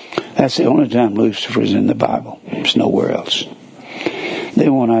 That's the only time Lucifer is in the Bible. It's nowhere else. They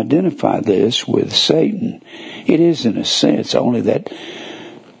want to identify this with Satan. It is, in a sense, only that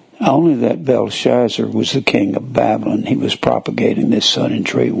Belshazzar was the king of Babylon. He was propagating this sun and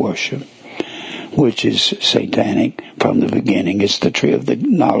tree worship, which is satanic from the beginning. It's the tree of the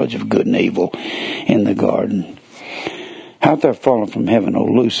knowledge of good and evil in the garden. How thou fallen from heaven, O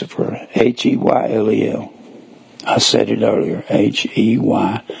Lucifer, H-E-Y-L-E-L. I said it earlier,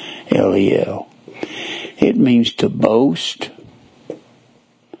 H-E-Y-L-E-L. It means to boast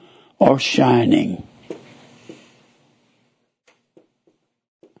or shining.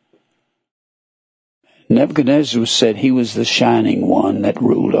 Nebuchadnezzar said he was the shining one that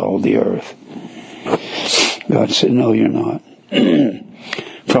ruled all the earth. God said, no, you're not.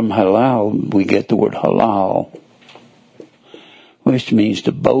 From halal, we get the word halal, which means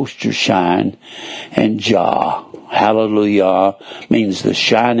to boast or shine, and Jah, hallelujah, means the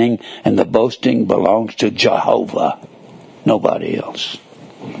shining and the boasting belongs to Jehovah, nobody else.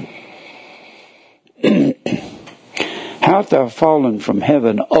 How art thou fallen from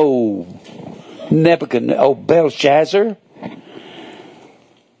heaven, O Belshazzar,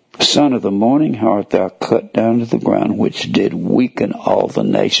 son of the morning? How art thou cut down to the ground, which did weaken all the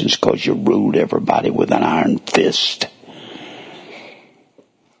nations, because you ruled everybody with an iron fist?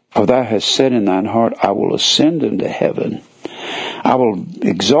 For thou hast said in thine heart, I will ascend into heaven. I will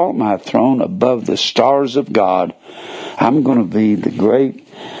exalt my throne above the stars of God. I'm going to be the great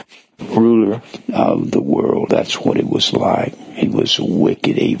ruler of the world. That's what it was like. He was a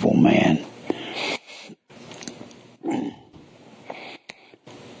wicked, evil man.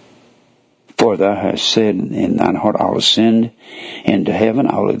 For thou hast said in thine heart, I will ascend into heaven.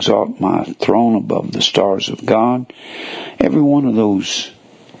 I will exalt my throne above the stars of God. Every one of those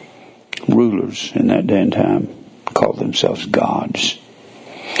rulers in that day and time called themselves gods.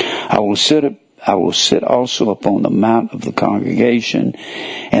 I will sit also upon the mount of the congregation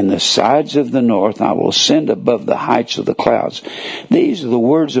and the sides of the north. I will ascend above the heights of the clouds. These are the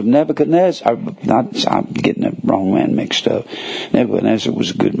words of Nebuchadnezzar. I'm getting the wrong man mixed up. Nebuchadnezzar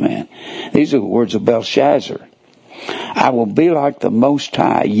was a good man. These are the words of Belshazzar. I will be like the Most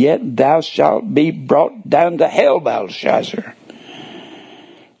High, yet thou shalt be brought down to hell, Belshazzar,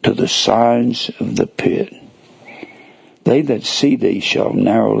 to the sides of the pit. They that see thee shall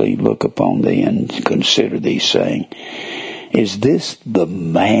narrowly look upon thee and consider thee, saying, is this the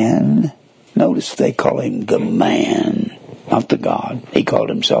man? Notice they call him the man, not the God. He called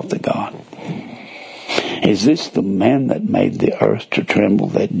himself the God. Is this the man that made the earth to tremble,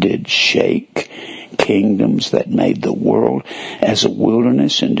 that did shake kingdoms, that made the world as a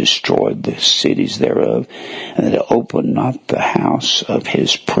wilderness and destroyed the cities thereof, and that opened not the house of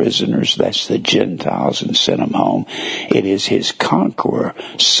his prisoners, that's the Gentiles, and sent them home? It is his conqueror,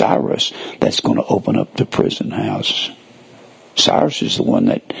 Cyrus, that's going to open up the prison house. Cyrus is the one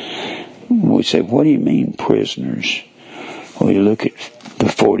that we say, what do you mean prisoners? Well, you look at the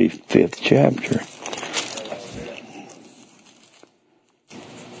 45th chapter.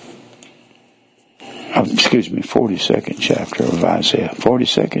 Excuse me, 42nd chapter of Isaiah.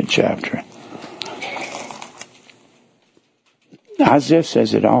 42nd chapter. Isaiah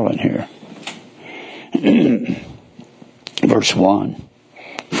says it all in here. Verse 1.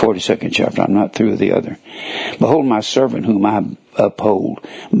 42nd chapter. I'm not through with the other. Behold my servant whom I uphold,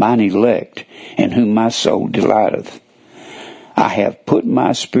 mine elect, in whom my soul delighteth. I have put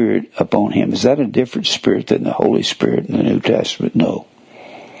my spirit upon him. Is that a different spirit than the Holy Spirit in the New Testament? No.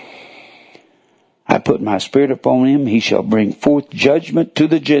 I put my spirit upon him. He shall bring forth judgment to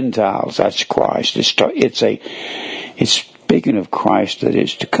the Gentiles. That's Christ. It's speaking of Christ that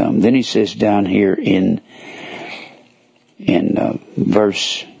is to come. Then he says down here in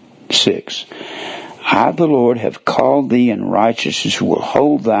verse 6, I, the Lord, have called thee in righteousness, who will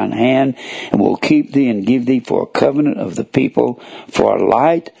hold thine hand, and will keep thee and give thee for a covenant of the people, for a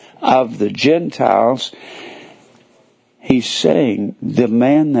light of the Gentiles. He's saying the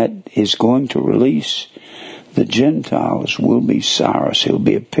man that is going to release the Gentiles will be Cyrus. He'll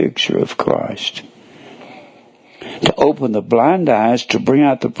be a picture of Christ. To open the blind eyes, to bring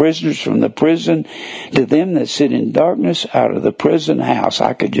out the prisoners from the prison, to them that sit in darkness out of the prison house.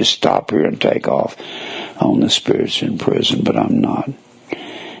 I could just stop here and take off on the spirits in prison, but I'm not.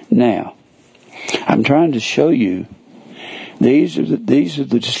 Now, I'm trying to show you these are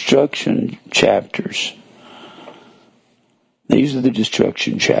the destruction chapters. These are the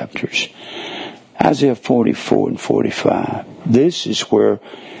destruction chapters. Isaiah 44 and 45. This is where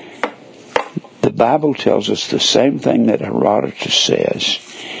the Bible tells us the same thing that Herodotus says.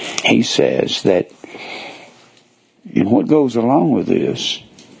 He says that, and what goes along with this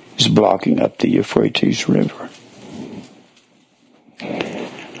is blocking up the Euphrates River.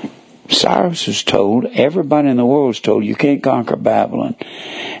 Cyrus is told, everybody in the world is told, you can't conquer Babylon.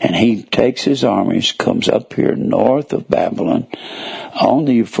 And he takes his armies, comes up here north of Babylon on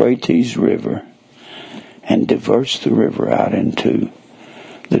the Euphrates River and diverts the river out into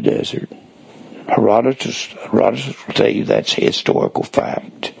the desert. Herodotus will tell you that's a historical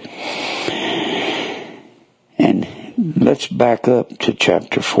fact. And let's back up to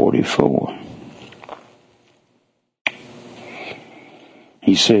chapter 44.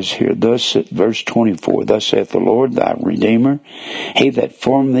 He says here, thus, verse 24, thus saith the Lord thy Redeemer, he that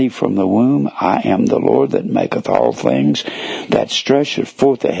formed thee from the womb, I am the Lord that maketh all things, that stretcheth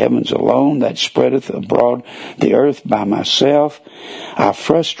forth the heavens alone, that spreadeth abroad the earth by myself. I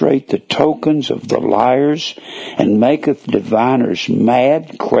frustrate the tokens of the liars, and maketh diviners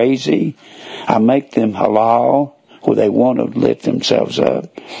mad, crazy. I make them halal, where they want to lift themselves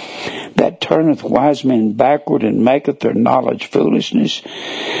up. That turneth wise men backward, and maketh their knowledge foolishness.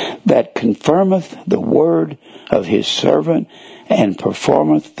 That confirmeth the word of his servant, and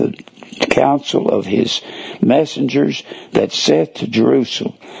performeth the counsel of his messengers. That saith to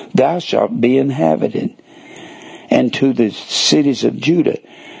Jerusalem, thou shalt be inhabited, and to the cities of Judah.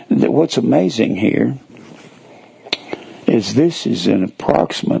 What's amazing here is this is in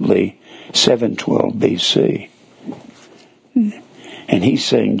approximately 712 BC. And he's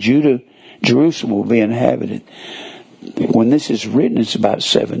saying Jerusalem will be inhabited. When this is written, it's about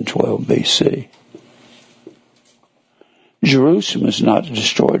 712 BC. Jerusalem is not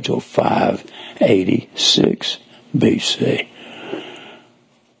destroyed till 586 BC.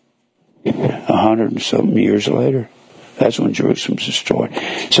 100 and something years later. That's when Jerusalem's destroyed.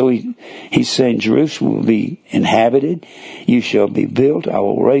 So he's saying Jerusalem will be inhabited. You shall be built. I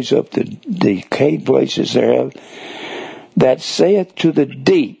will raise up the decayed places thereof. That saith to the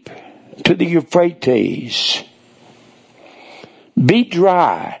deep, to the Euphrates, be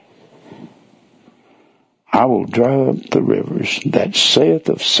dry. I will dry up the rivers. That saith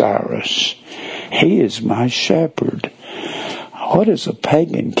of Cyrus, he is my shepherd. What is a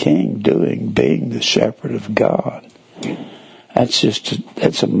pagan king doing being the shepherd of God?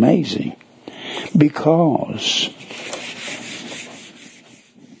 That's amazing. Because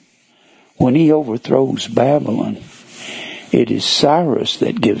when he overthrows Babylon, it is Cyrus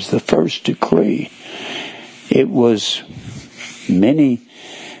that gives the first decree. It was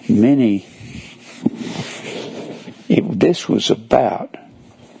this was about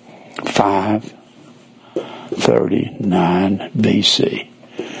 539 BC.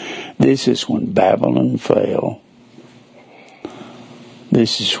 This is when Babylon fell.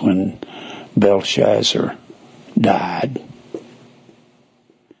 This is when Belshazzar died.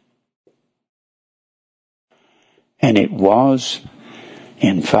 And it was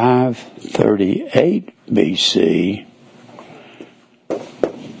in 538 BC,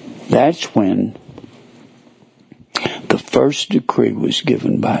 that's when the first decree was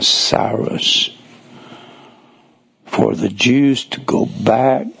given by Cyrus for the Jews to go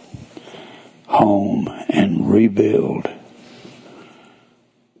back home and rebuild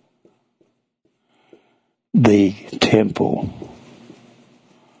the temple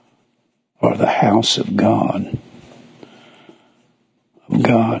or the house of God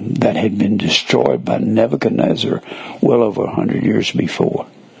that had been destroyed by Nebuchadnezzar well over 100 years before.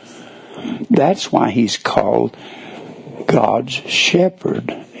 That's why he's called God's shepherd.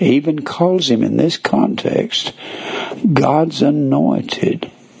 He even calls him in this context God's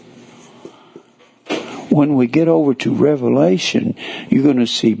anointed. When we get over to Revelation, you're going to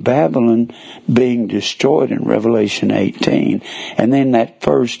see Babylon being destroyed in Revelation 18. And then that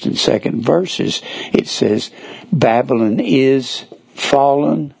first and second verses, it says, Babylon is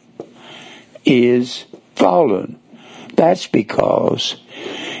fallen, is fallen. That's because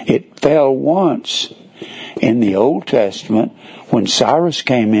it fell once in the Old Testament when Cyrus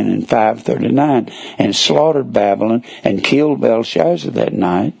came in 539 and slaughtered Babylon and killed Belshazzar that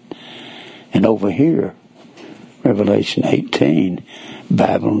night. And over here, Revelation 18,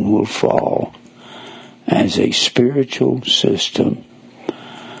 Babylon will fall as a spiritual system,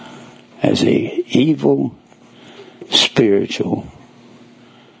 as a evil spiritual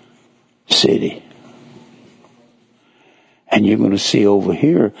city. And you're going to see over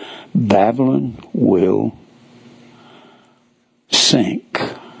here, Babylon will sink.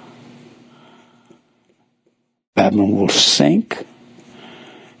 Babylon will sink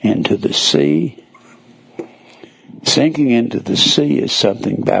into the sea. Sinking into the sea is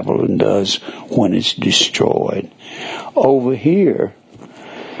something Babylon does when it's destroyed. Over here,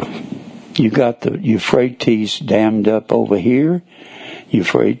 you got the Euphrates dammed up over here.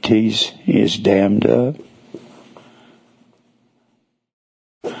 Euphrates is dammed up.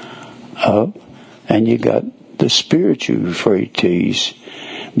 And you got the spiritual Euphrates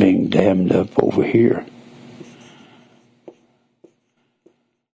being dammed up over here.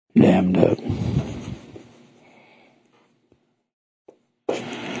 Dammed up.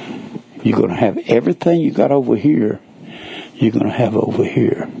 You're going to have everything you got over here, you're going to have over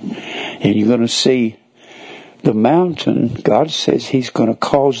here. And you're going to see the mountain. God says He's going to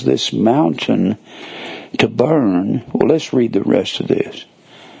cause this mountain to burn. Well, let's read the rest of this.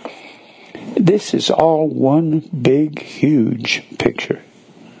 This is all one big, huge picture.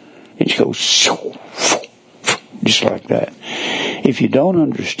 It goes just like that. If you don't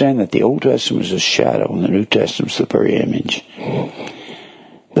understand that the Old Testament is a shadow and the New Testament is the very image,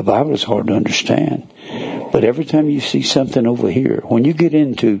 the Bible is hard to understand. But every time you see something over here, when you get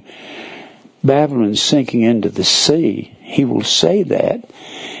into Babylon sinking into the sea, He will say that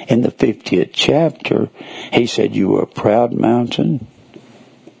in the 50th chapter. He said, you are a proud mountain.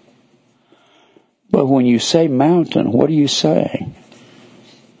 But when you say mountain, what are you saying?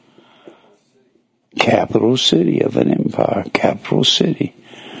 Capital city of an empire. Capital city.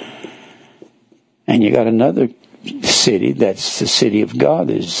 And you got another city, that's the city of God,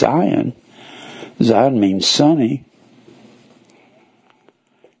 is Zion. Zion means sunny.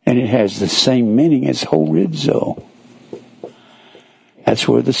 And it has the same meaning as horizo. That's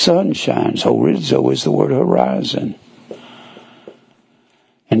where the sun shines. Horizo is the word horizon.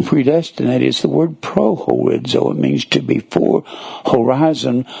 And predestinate is the word pro-horizo. It means to be before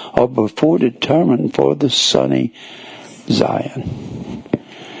horizon or before determined for the sunny Zion.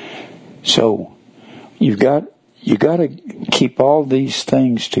 So you got to keep all these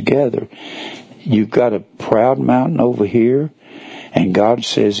things together. You've got a proud mountain over here, and God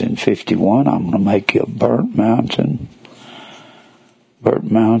says in 51, I'm going to make you a burnt mountain.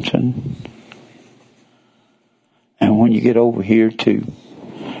 Burnt mountain. And when you get over here to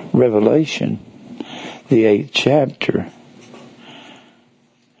Revelation, the 8th chapter,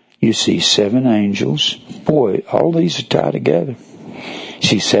 you see 7 angels. Boy, all these are tied together. You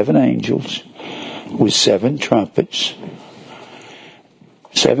see 7 angels with 7 trumpets.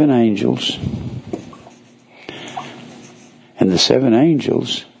 7 angels. And the 7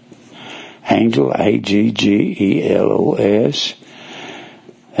 angels, angel, A-G-G-E-L-O-S,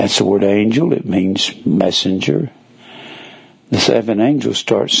 that's the word angel. It means messenger. The 7 angels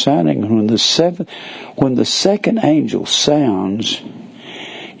start sounding. When the second angel sounds,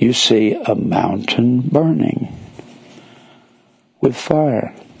 you see a mountain burning with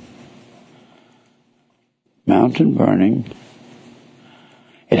fire. Mountain burning.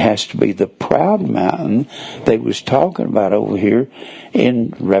 It has to be the proud mountain they was talking about over here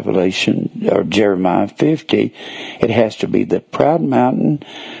in Revelation or Jeremiah 50. It has to be the proud mountain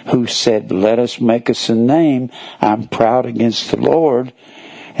who said, let us make us a name. I'm proud against the Lord.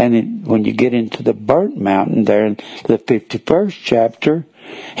 And when you get into the burnt mountain there in the 51st chapter,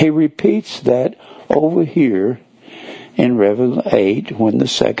 he repeats that over here in Revelation 8 when the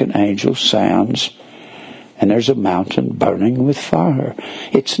second angel sounds. And there's a mountain burning with fire.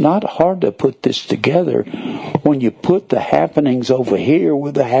 It's not hard to put this together when you put the happenings over here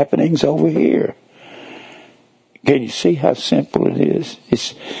with the happenings over here. Can you see how simple it is?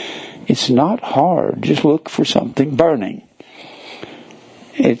 It's not hard. Just look for something burning.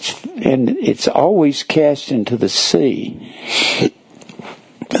 It's always cast into the sea.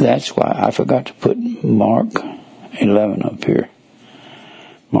 That's why I forgot to put Mark 11 up here.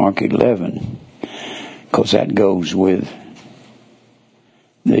 Mark 11. Because that goes with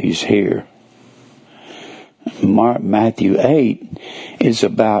these here. Matthew 8 is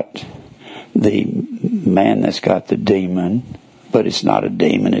about the man that's got the demon, but it's not a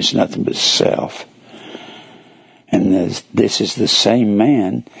demon, it's nothing but self. And this is the same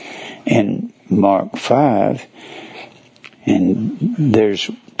man in Mark 5, and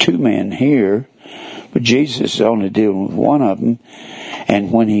there's 2 men here, but Jesus is only dealing with one of them,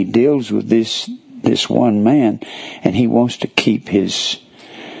 and when he deals with this one man, and he wants to keep his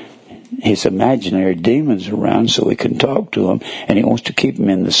imaginary demons around so he can talk to them, and he wants to keep them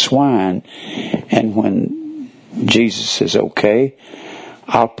in the swine. And when Jesus says, okay,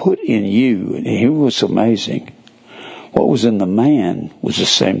 I'll put in you, and it was amazing. What was in the man was the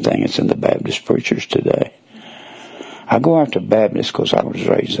same thing as in the Baptist preachers today. I go after Baptists because I was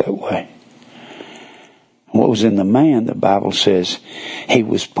raised that way. What was in the man, the Bible says, he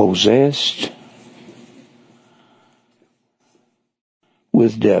was possessed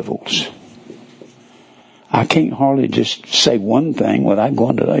with devils. I can't hardly just say one thing without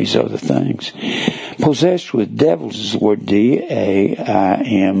going to these other things. Possessed with devils is the word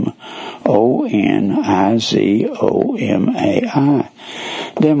D-A-I-M-O-N-I-Z-O-M-A-I.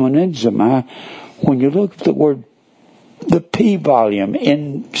 demonizomai, when you look at the word, the P volume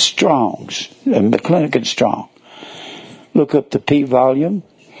in Strong's, McClintock Strong, look up the P volume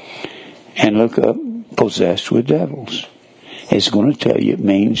and look up possessed with devils. It's going to tell you it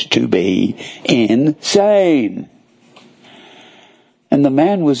means to be insane. And the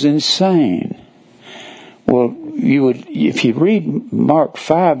man was insane. Well, if you read Mark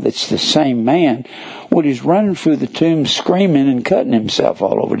 5, that's the same man. Well, he's running through the tomb screaming and cutting himself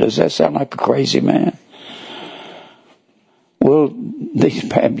all over. Does that sound like a crazy man? Well, these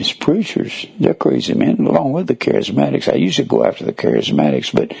Baptist preachers, they're crazy men, along with the charismatics. I usually go after the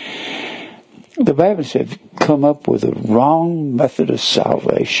charismatics, but the Baptists have come up with a wrong method of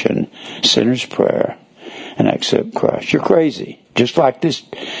salvation, sinner's prayer, and accept Christ. You're crazy. Just like this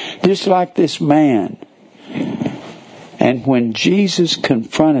man. And when Jesus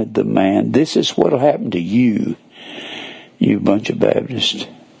confronted the man, this is what will happen to you, you bunch of Baptists,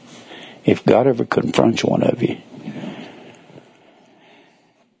 if God ever confronts one of you.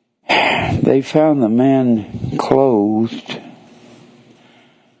 They found the man clothed.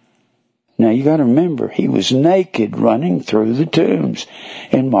 Now you got to remember, he was naked running through the tombs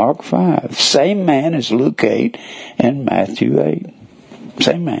in Mark 5. Same man as Luke 8 and Matthew 8.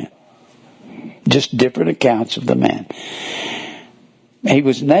 Same man. Just different accounts of the man. He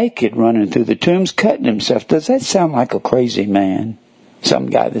was naked running through the tombs, cutting himself. Does that sound like a crazy man? Some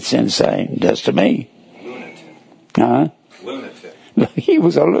guy that's insane. Does to me. Lunatic. Huh? Lunatic. He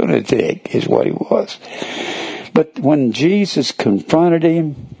was a lunatic, is what he was. But when Jesus confronted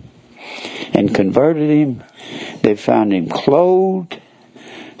him and converted him, they found him clothed,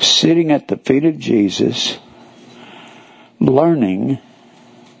 sitting at the feet of Jesus, learning,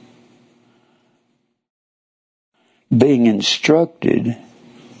 being instructed,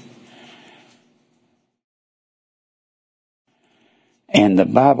 and the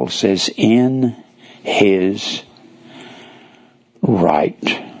Bible says in his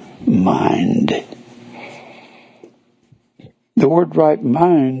right mind. The word right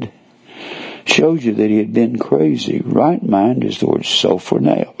mind shows you that he had been crazy. Right mind is the word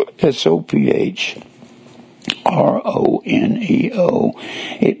sophroneo, S-O-P-H-R-O-N-E-O.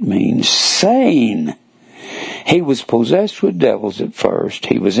 It means sane. He was possessed with devils at first.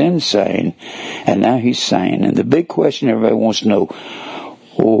 He was insane, and now he's sane. And the big question everybody wants to know,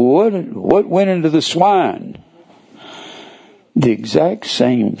 what went into the swine? The exact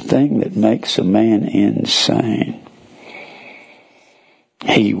same thing that makes a man insane.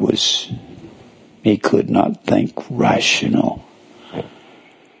 He could not think rational.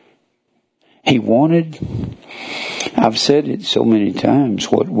 He wanted, I've said it so many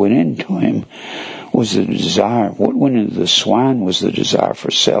times, what went into him was the desire. What went into the swine was the desire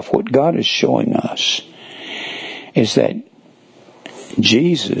for self. What God is showing us is that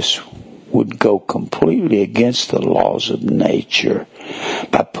Jesus would go completely against the laws of nature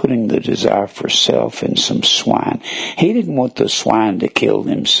by putting the desire for self in some swine. He didn't want the swine to kill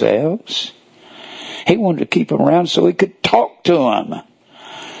themselves. He wanted to keep them around so he could talk to them,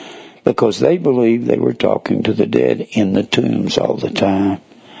 because they believed they were talking to the dead in the tombs all the time.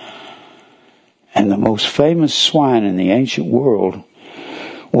 And the most famous swine in the ancient world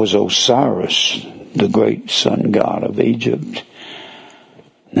was Osiris, the great sun god of Egypt.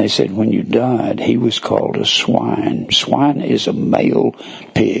 And they said when you died, he was called a swine. Swine is a male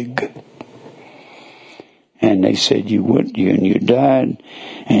pig. And they said you died,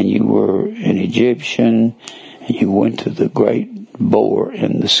 and you were an Egyptian, and you went to the great boar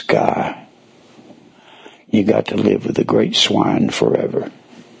in the sky. You got to live with the great swine forever.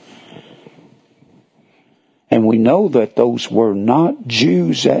 And we know that those were not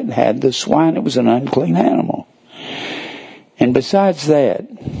Jews that had the swine. It was an unclean animal. And besides that,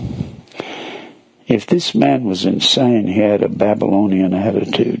 if this man was insane, he had a Babylonian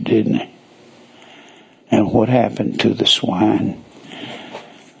attitude, didn't he? And what happened to the swine?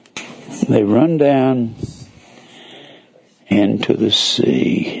 They run down into the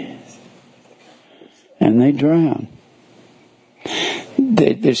sea and they drown.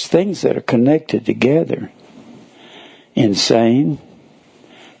 There's things that are connected together. Insane,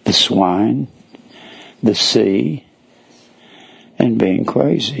 the swine, the sea, and being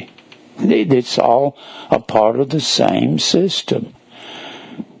crazy. It's all a part of the same system.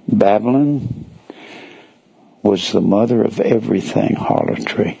 Babylon was the mother of everything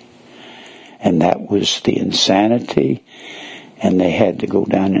harlotry. And that was the insanity. And they had to go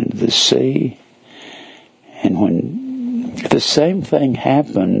down into the sea. And when the same thing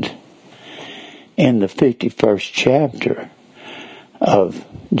happened in the 51st chapter of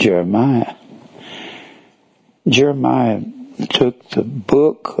Jeremiah. Jeremiah took the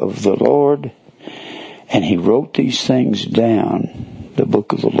book of the Lord and he wrote these things down, the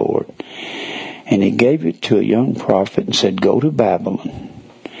book of the Lord. And he gave it to a young prophet and said, go to Babylon.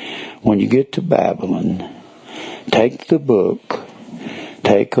 When you get to Babylon, take the book,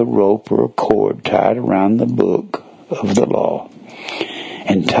 take a rope or a cord tied around the book of the law,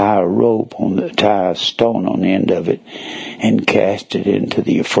 and tie a stone on the end of it, and cast it into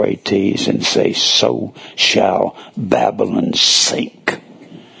the Euphrates, and say, so shall Babylon sink.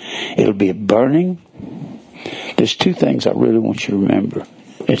 It'll be a burning. There's two things I really want you to remember.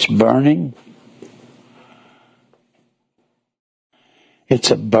 It's burning. It's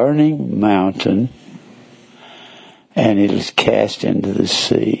a burning mountain, and it is cast into the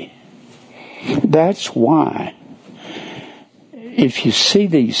sea. That's why, if you see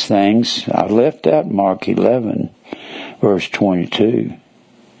these things, I left out Mark 11, verse 22.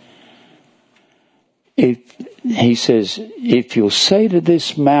 He says, if you'll say to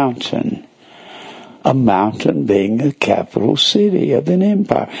this mountain, a mountain being a capital city of an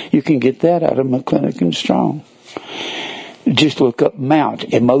empire. You can get that out of McClintock and Strong. Just look up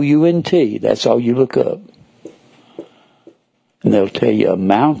Mount, M-O-U-N-T. That's all you look up. And they'll tell you a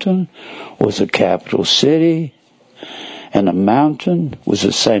mountain was a capital city, and a mountain was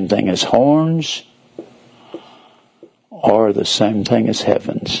the same thing as horns, or the same thing as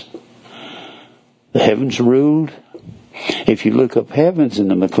heavens. The heavens ruled. If you look up heavens in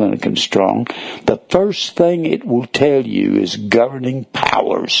the McClintock and Strong, the first thing it will tell you is governing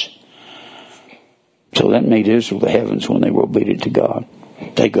powers. So that made Israel the heavens when they were obedient to God.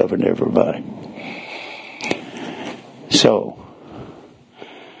 They governed everybody. So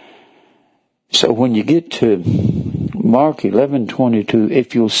when you get to Mark 11:22,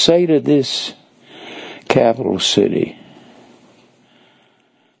 if you'll say to this capital city,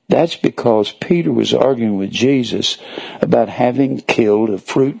 that's because Peter was arguing with Jesus about having killed a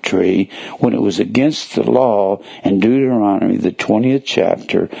fruit tree when it was against the law in Deuteronomy, the 20th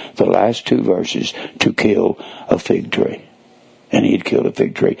chapter, the last two verses, to kill a fig tree. And he had killed a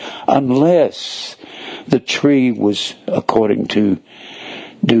fig tree. Unless the tree was, according to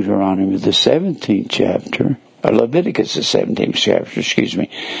Deuteronomy, the 17th chapter, or Leviticus, the 17th chapter,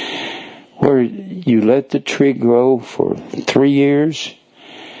 where you let the tree grow for 3 years.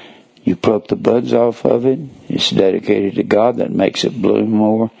 You pluck the buds off of it. It's dedicated to God. That makes it bloom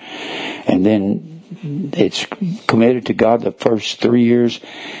more. And then it's committed to God the first 3 years.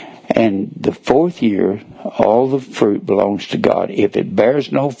 And the fourth year, all the fruit belongs to God. If it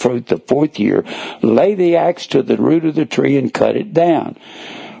bears no fruit the fourth year, lay the axe to the root of the tree and cut it down.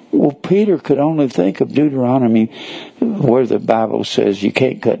 Well, Peter could only think of Deuteronomy where the Bible says you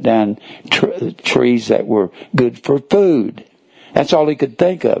can't cut down trees that were good for food. That's all he could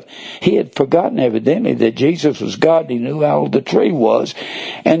think of. He had forgotten evidently that Jesus was God. He knew how old the tree was.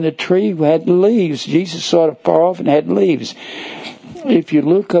 And the tree had leaves. Jesus saw it far off and had leaves. If you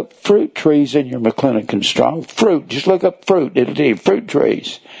look up fruit trees in your McClintock and Strong, fruit, just look up fruit. It'll tell you fruit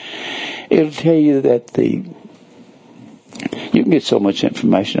trees. It'll tell you that you can get so much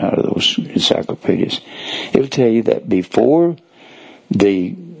information out of those encyclopedias. It'll tell you that before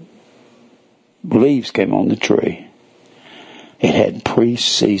the leaves came on the tree, it had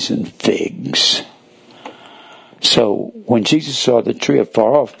pre-season figs. So when Jesus saw the tree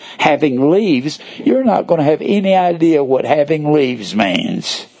afar off having leaves, you're not going to have any idea what having leaves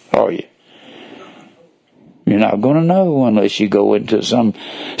means, are you? You're not going to know unless you go into some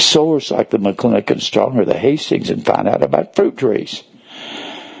source like the McClintock and Strong or the Hastings and find out about fruit trees.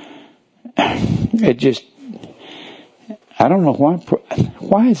 I don't know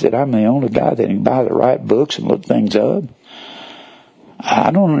why is it I'm the only guy that can buy the right books and look things up?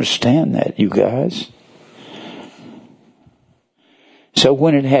 I don't understand that, you guys. So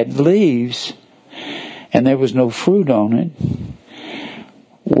when it had leaves and there was no fruit on it,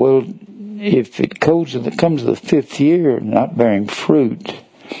 well, if it comes to the fifth year not bearing fruit,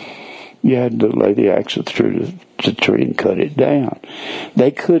 you had to lay the axe through the tree and cut it down.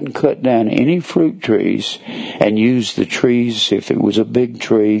 They couldn't cut down any fruit trees and use the trees, if it was a big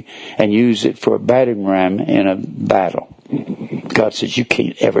tree, and use it for a battering ram in a battle. God says you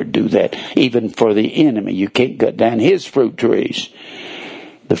can't ever do that. Even for the enemy, you can't cut down his fruit trees.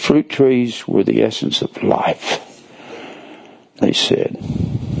 The fruit trees were the essence of life, they said.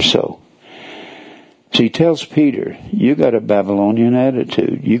 So he tells Peter, you got a Babylonian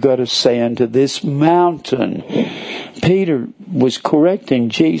attitude. You got to say unto this mountain. Peter was correcting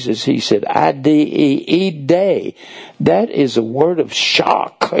Jesus. He said, I-D-E-E-day. That is a word of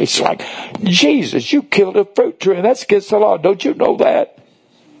shock. It's like, Jesus, you killed a fruit tree. That's against the law. Don't you know that?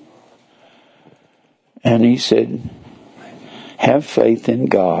 And he said, Have faith in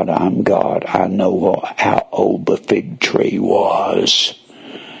God. I'm God. I know how old the fig tree was.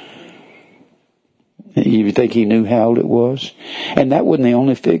 You think he knew how old it was? And that wasn't the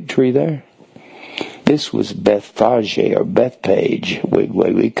only fig tree there. This was Bethphage or Bethpage, the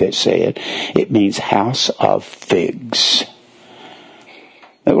way we could say it. It means house of figs.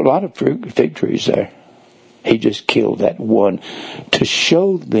 There were a lot of fig trees there. He just killed that one to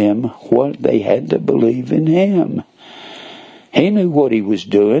show them what they had to believe in him. He knew what he was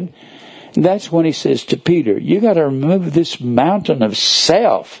doing. And that's when he says to Peter, you got to remove this mountain of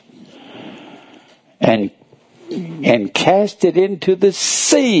self and cast it into the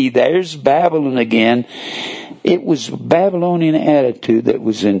sea. There's Babylon again. It was a Babylonian attitude that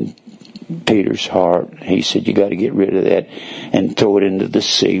was in Peter's heart. He said, you got to get rid of that and throw it into the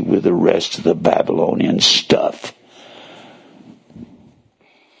sea with the rest of the Babylonian stuff.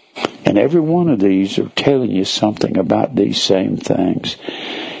 And every one of these are telling you something about these same things.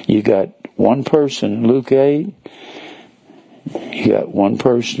 You got one person in Luke 8. You got one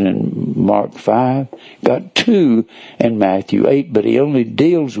person in Mark 5. Got two in Matthew 8. But he only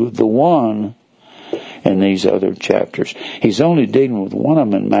deals with the one in these other chapters. He's only dealing with one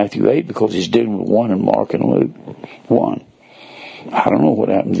of them in Matthew 8 because he's dealing with one in Mark and Luke 1. I don't know what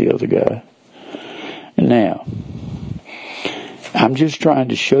happened to the other guy. Now, I'm just trying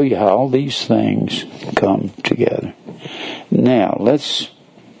to show you how all these things come together. Now, let's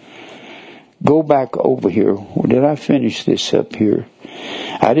go back over here. Did I finish this up here?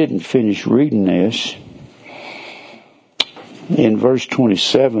 I didn't finish reading this. In verse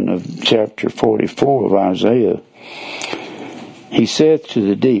 27 of chapter 44 of Isaiah, he saith to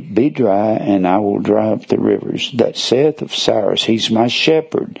the deep, be dry, and I will dry up the rivers. That saith of Cyrus, he's my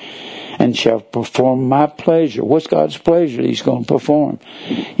shepherd, and shall perform my pleasure. What's God's pleasure he's going to perform?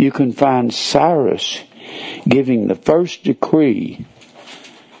 You can find Cyrus giving the first decree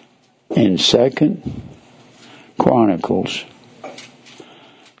in 2 Chronicles,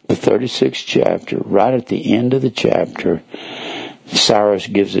 the 36th chapter. Right at the end of the chapter, Cyrus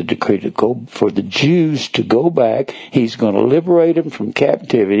gives a decree to go for the Jews to go back. He's going to liberate them from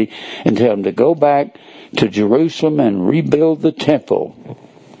captivity and tell them to go back to Jerusalem and rebuild the temple.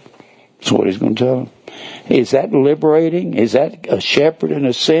 That's what he's going to tell them. Is that liberating? Is that a shepherd in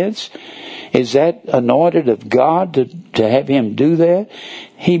a sense? Is that anointed of God to have him do that?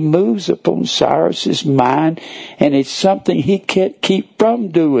 He moves upon Cyrus's mind, and it's something he can't keep from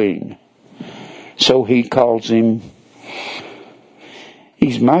doing. So he calls him,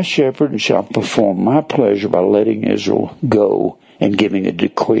 he's my shepherd and shall perform my pleasure by letting Israel go and giving a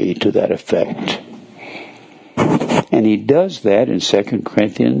decree to that effect. And he does that in 2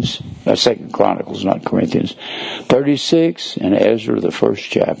 Chronicles, not Corinthians, 36, and Ezra, the first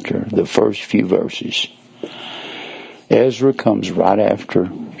chapter, the first few verses. Ezra comes right after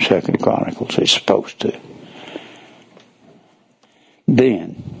 2 Chronicles. It's supposed to.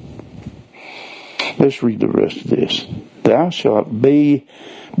 Then, let's read the rest of this. Thou shalt be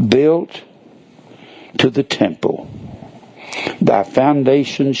built to the temple. Thy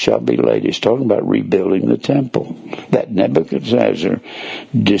foundation shall be laid. He's talking about rebuilding the temple that Nebuchadnezzar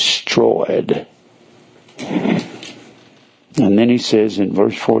destroyed. And then he says in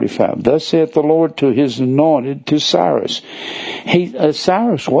verse 45, thus saith the Lord to his anointed, to Cyrus.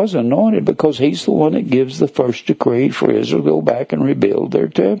 Cyrus was anointed because he's the one that gives the first decree for Israel to go back and rebuild their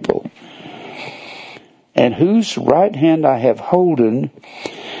temple. And whose right hand I have holden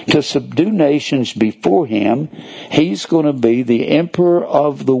to subdue nations before him. He's going to be the emperor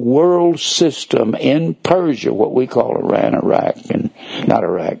of the world system in Persia, what we call Iran,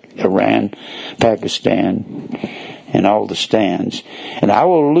 Pakistan, and all the stands. And I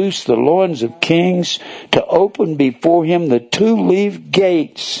will loose the loins of kings to open before him the two-leaved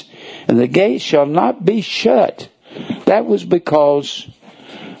gates, and the gates shall not be shut. That was because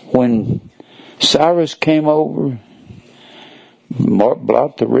when Cyrus came over,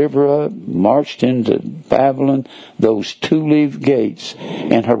 blocked the river up, marched into Babylon, those two-leaved gates.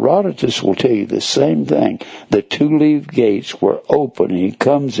 And Herodotus will tell you the same thing. The two-leaved gates were open. He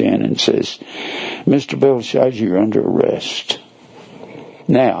comes in and says, Mr. Belshazzar, you're under arrest.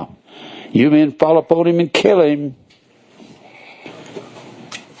 Now, you men fall upon him and kill him.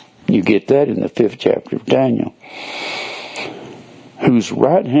 You get that in the 5th chapter of Daniel. Whose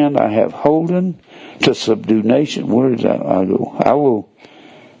right hand I have holden to subdue nation. Where does that go? I will,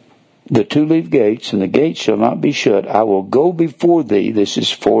 the two-leaved gates, and the gates shall not be shut. I will go before thee. This is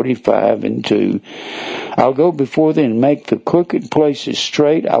 45:2. I'll go before thee and make the crooked places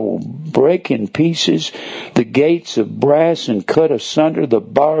straight. I will break in pieces the gates of brass and cut asunder the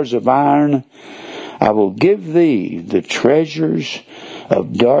bars of iron. I will give thee the treasures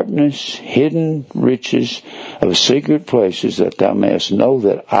of darkness, hidden riches of secret places, that thou mayest know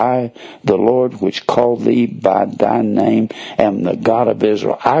that I, the Lord, which called thee by thy name, am the God of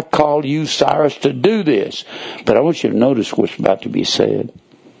Israel. I call you, Cyrus, to do this. But I want you to notice what's about to be said.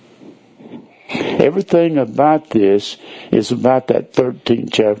 Everything about this is about that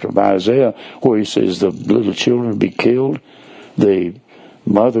 13th chapter of Isaiah, where he says the little children will be killed, the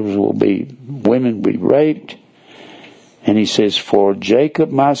women will be raped. And he says, for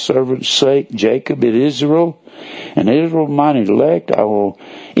Jacob my servant's sake, Jacob in Israel, and Israel mine elect, I will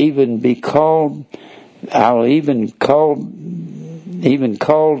even call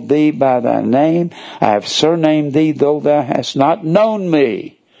thee by thy name. I have surnamed thee, though thou hast not known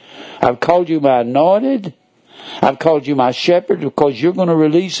me. I've called you my anointed. I've called you my shepherd, because you're going to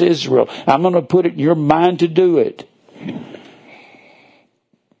release Israel. I'm going to put it in your mind to do it.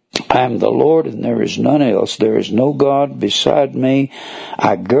 I am the Lord, and there is none else. There is no God beside me.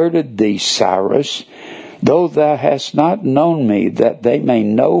 I girded thee, Cyrus, though thou hast not known me, that they may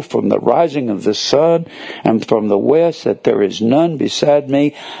know from the rising of the sun and from the west that there is none beside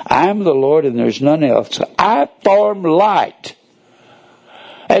me. I am the Lord, and there is none else. I form light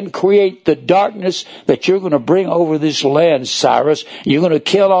and create the darkness that you're going to bring over this land, Cyrus. You're going to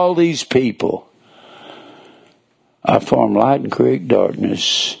kill all these people. I form light and create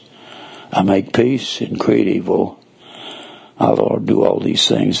darkness. I make peace and create evil. I, Lord, do all these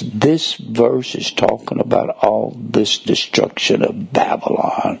things. This verse is talking about all this destruction of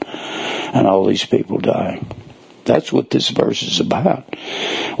Babylon and all these people dying. That's what this verse is about.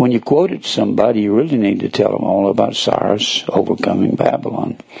 When you quote it to somebody, you really need to tell them all about Cyrus overcoming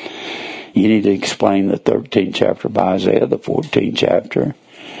Babylon. You need to explain the 13th chapter of Isaiah, the 14th chapter,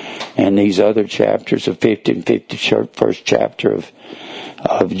 and these other chapters, the 15th, 51st chapter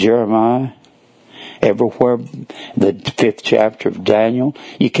of Jeremiah, everywhere, the 5th chapter of Daniel.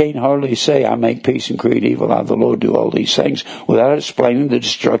 You can't hardly say, I make peace and create evil, I the Lord do all these things, without explaining the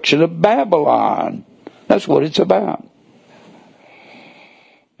destruction of Babylon. That's what it's about.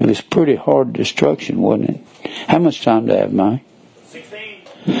 It was pretty hard destruction, wasn't it? How much time do I have, Mike? 16.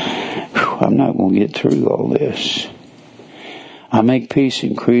 I'm not going to get through all this. I make peace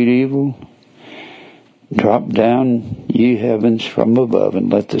and create evil. Drop down, ye heavens, from above, and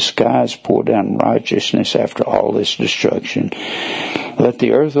let the skies pour down righteousness after all this destruction. Let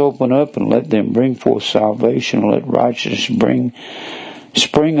the earth open up, and let them bring forth salvation. Let righteousness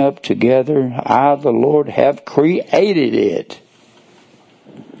spring up together. I, the Lord, have created it.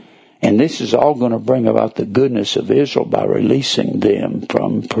 And this is all going to bring about the goodness of Israel by releasing them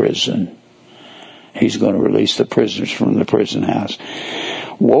from prison. He's going to release the prisoners from the prison house.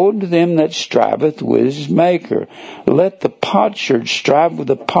 Woe to them that striveth with his maker. Let the potsherd strive with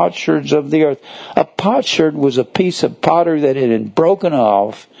the potsherds of the earth. A potsherd was a piece of pottery that had been broken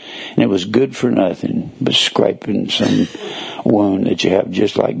off, and it was good for nothing but scraping some wound that you have,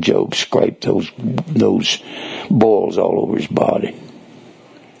 just like Job scraped those boils all over his body.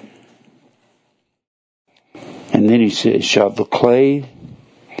 And then he says, shall the clay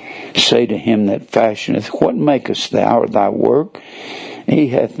say to him that fashioneth, what makest thou, or thy work? He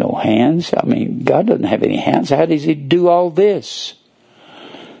hath no hands. I mean, God doesn't have any hands. How does he do all this?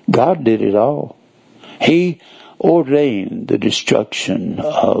 God did it all. He ordained the destruction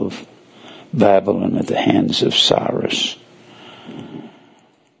of Babylon at the hands of Cyrus.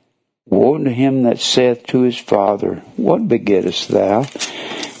 Woe to him that saith to his father, what begettest thou?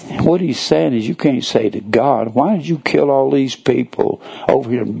 What he's saying is, you can't say to God, why did you kill all these people over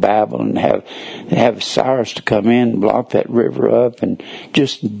here in Babylon and have Cyrus to come in and block that river up and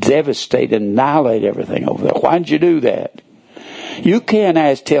just devastate, annihilate everything over there? Why did you do that? You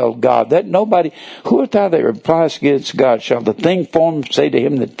can't tell God that. Nobody, who art thou that replies against God? Shall the thing formed say to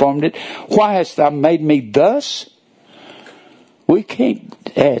him that formed it, why hast thou made me thus? We can't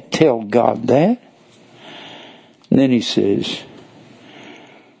tell God that. And then he says,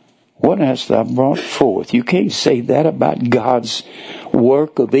 what hast thou brought forth? You can't say that about God's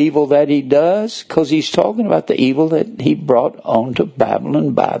work of evil that he does, because he's talking about the evil that he brought onto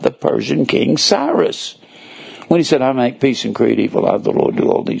Babylon by the Persian king Cyrus. When he said, I make peace and create evil, I the Lord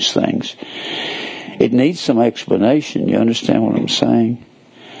do all these things. It needs some explanation. You understand what I'm saying?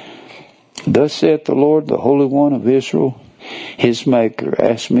 Thus saith the Lord, the Holy One of Israel, his Maker,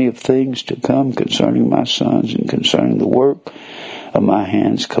 ask me of things to come concerning my sons and concerning the work of my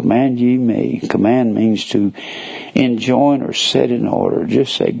hands. Command ye me. Command means to enjoin or set in order.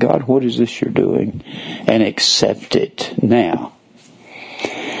 Just say, God, what is this you're doing? And accept it. Now,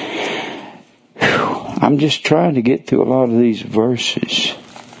 I'm just trying to get through a lot of these verses.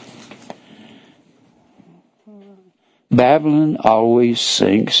 Babylon always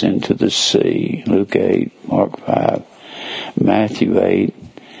sinks into the sea. Luke 8, Mark 5, Matthew 8,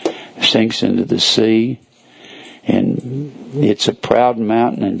 sinks into the sea. And it's a proud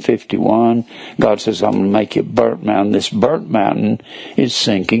mountain in 51. God says, I'm going to make you a burnt mountain. This burnt mountain is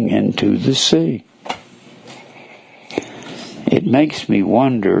sinking into the sea. It makes me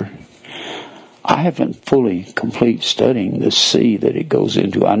wonder. I haven't fully complete studying the sea that it goes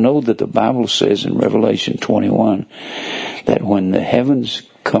into. I know that the Bible says in Revelation 21 that when the heavens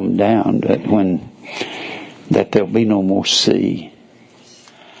come down, that there'll be no more sea.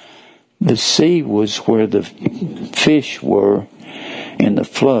 The sea was where the fish were in the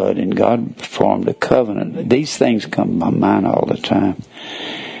flood, and God formed a covenant. These things come to my mind all the time.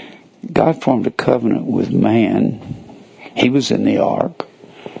 God formed a covenant with man. He was in the ark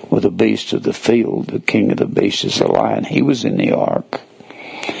with the beast of the field. The king of the beasts is a lion. He was in the ark.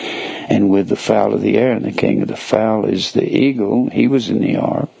 And with the fowl of the air, and the king of the fowl is the eagle. He was in the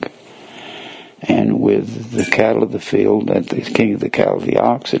ark. And with the cattle of the field, and the king of the cattle of the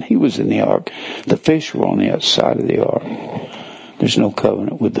oxen, he was in the ark. The fish were on the outside of the ark. There's no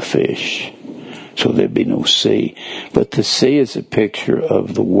covenant with the fish, so there'd be no sea. But the sea is a picture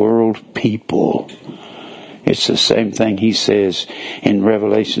of the world people. It's the same thing he says in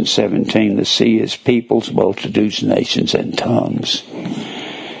Revelation 17. The sea is peoples, multitudes, nations, and tongues.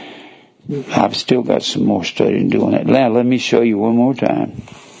 I've still got some more studying doing that. Now, let me show you one more time.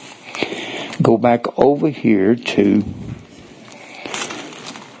 Go back over here to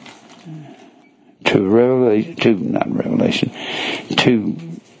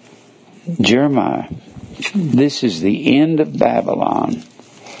Jeremiah. This is the end of Babylon.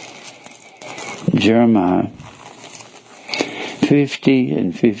 Jeremiah 50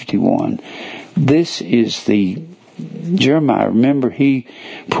 and 51. This is the Jeremiah. Remember, he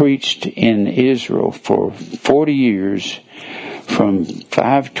preached in Israel for 40 years from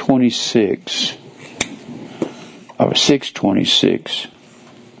 526 or 626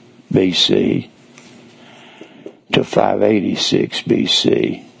 BC to 586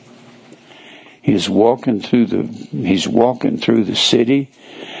 BC. He's walking through the city,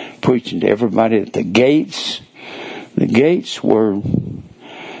 preaching to everybody at the gates. The gates were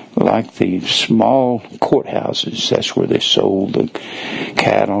like the small courthouses. That's where they sold the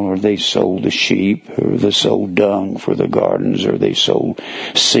cattle, or they sold the sheep, or they sold dung for the gardens, or they sold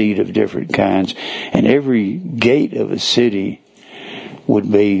seed of different kinds. And every gate of a city would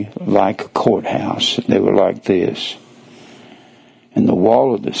be like a courthouse. They were like this. And the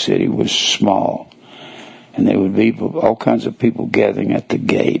wall of the city was small. And there would be all kinds of people gathering at the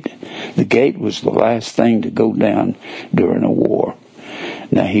gate. The gate was the last thing to go down during a war.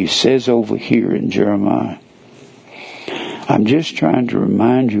 Now he says over here in Jeremiah, I'm just trying to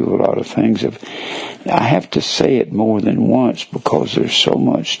remind you of a lot of things. I have to say it more than once because there's so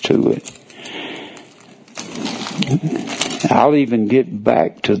much to it. I'll even get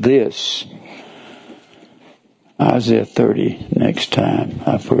back to this, Isaiah 30, next time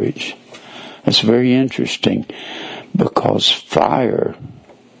I preach. It's very interesting because fire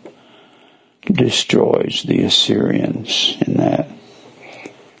destroys the Assyrians in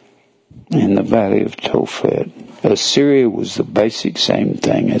the valley of Tophet. Assyria was the basic same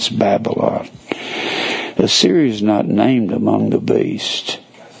thing as Babylon. Assyria is not named among the beasts,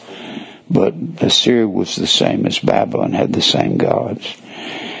 but Assyria was the same as Babylon, had the same gods.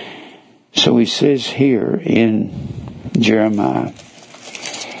 So he says here in Jeremiah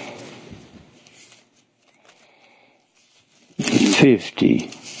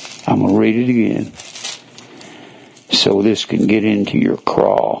 50, I'm going to read it again so this can get into your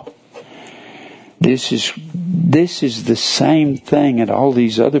craw. This is the same thing at all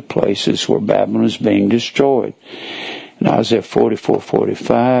these other places where Babylon is being destroyed. In Isaiah 44,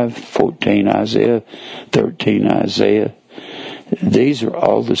 45, 14 Isaiah, 13 Isaiah. These are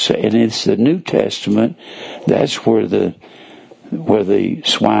all the same. And it's the New Testament. That's where the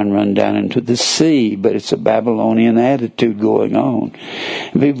swine run down into the sea, but it's a Babylonian attitude going on.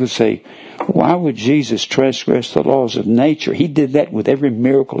 And people say, why would Jesus transgress the laws of nature? He did that with every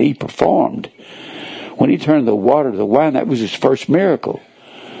miracle he performed. When he turned the water to wine, that was his first miracle.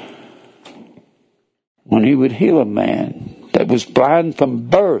 When he would heal a man that was blind from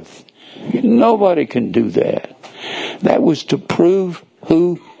birth, nobody can do that. That was to prove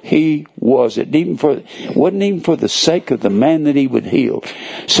who he was. It wasn't even for the sake of the man that he would heal.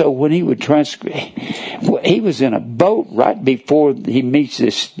 So when he would he was in a boat right before he meets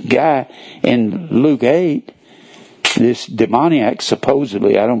this guy in Luke 8. This demoniac,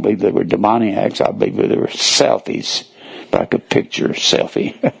 supposedly, I don't believe they were demoniacs. I believe they were selfies. If I could picture a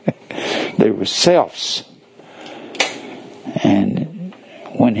selfie. They were selves. And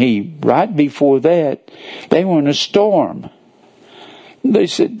right before that, they were in a storm. They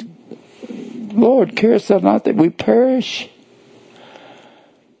said, Lord, carest thou not that we perish?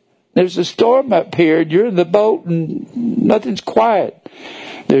 There's a storm up here, and you're in the boat, and nothing's quiet.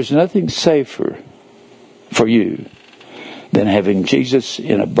 There's nothing safer for you than having Jesus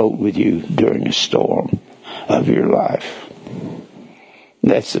in a boat with you during a storm of your life.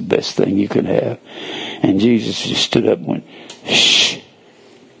 That's the best thing you can have. And Jesus just stood up and went, shh,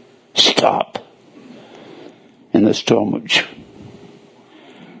 stop. And the storm went, shh.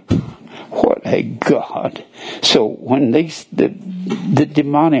 What a God. So when the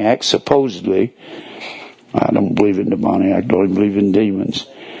demoniac supposedly, I don't believe in demoniac, I don't believe in demons.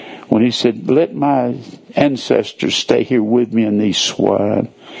 When he said, let my ancestors stay here with me in these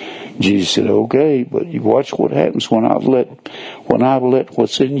swine, Jesus said, okay, but you watch what happens when I let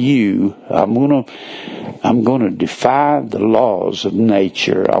what's in you. I'm gonna defy the laws of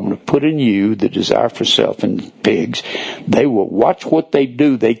nature. I'm gonna put in you the desire for self and pigs. They will watch what they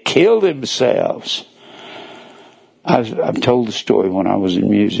do. They kill themselves. I've told the story when I was in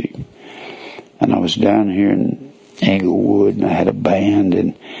music, and I was down here in Englewood, and I had a band,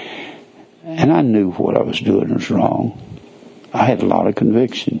 and I knew what I was doing was wrong. I had a lot of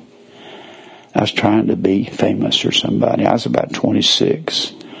conviction. I was trying to be famous or somebody. I was about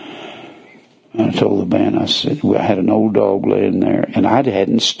 26. And I told the band, I said, I had an old dog laying there, and I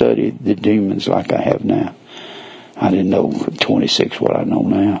hadn't studied the demons like I have now. I didn't know at 26 what I know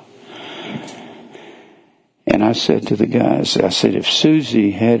now. And I said to the guys, I said, if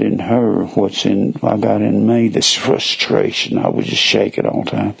Susie had in her I got in me, this frustration, I was just shaking all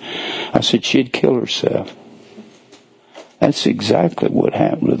the time. I said, she'd kill herself. That's exactly what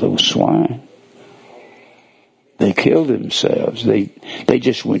happened to those swine. They killed themselves. They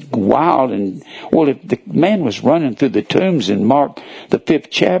just went wild. And if the man was running through the tombs in Mark, the 5th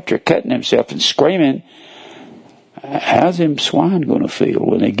chapter, cutting himself and screaming, how's them swine going to feel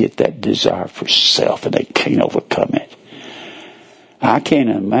when they get that desire for self and they can't overcome it? I can't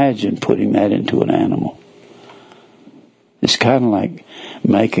imagine putting that into an animal. It's kind of like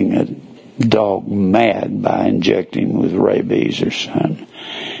making a dog mad by injecting him with rabies or something.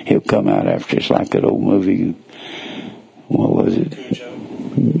 He'll come out after. It's like that old movie. What was it?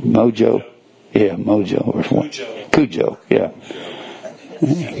 Mojo? Yeah, Mojo. Or what? Cujo, yeah.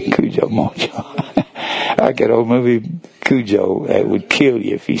 Cujo, Mojo. Like that old movie Cujo that would kill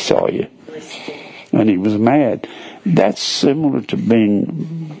you if he saw you. And he was mad. That's similar to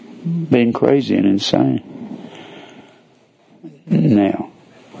being crazy and insane. Now,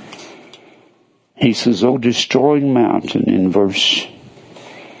 he says, "O destroying mountain,"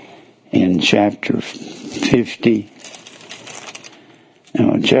 in chapter 50.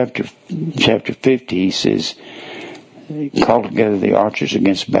 Now, in chapter 50, he says, "Call together the archers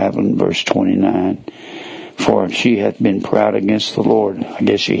against Babylon," verse 29. "For she hath been proud against the Lord." I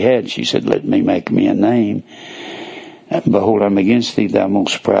guess she had. She said, "Let me make me a name. Behold, I'm against thee, thou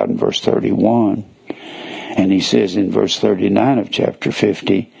most proud," in verse 31. And he says in verse 39 of chapter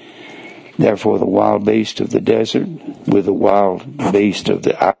 50, "Therefore the wild beast of the desert with the wild beast of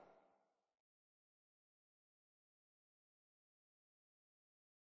the..."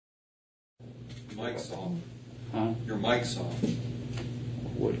 Mic's off. Huh? Your mic's off.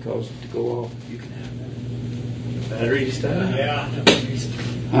 What caused it to go off? You can have that. Batteries down? Yeah.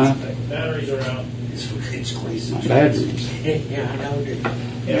 Huh? Batteries are out. It's crazy. My batteries. Yeah, I know.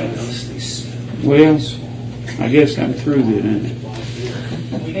 Yeah. Well, I guess I'm through then.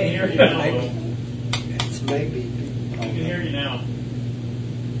 We can hear you now. It's maybe. We can hear you now.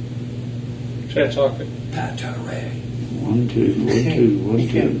 Try talking. Pataré. 1, 2, 1, 2, 1,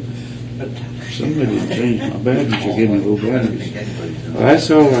 2. Somebody changed my batteries. You're getting a little batteries. Well, that's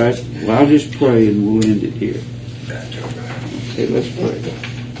all right. Well, I'll just pray and we'll end it here. Okay, let's pray.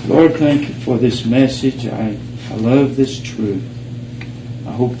 Lord, thank you for this message. I love this truth.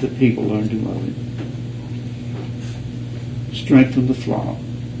 I hope that people learn to love it. Strengthen the flock.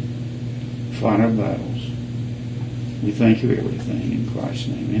 Fight our battles. We thank you for everything in Christ's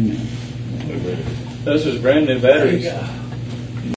name. Amen. This is brand new batteries.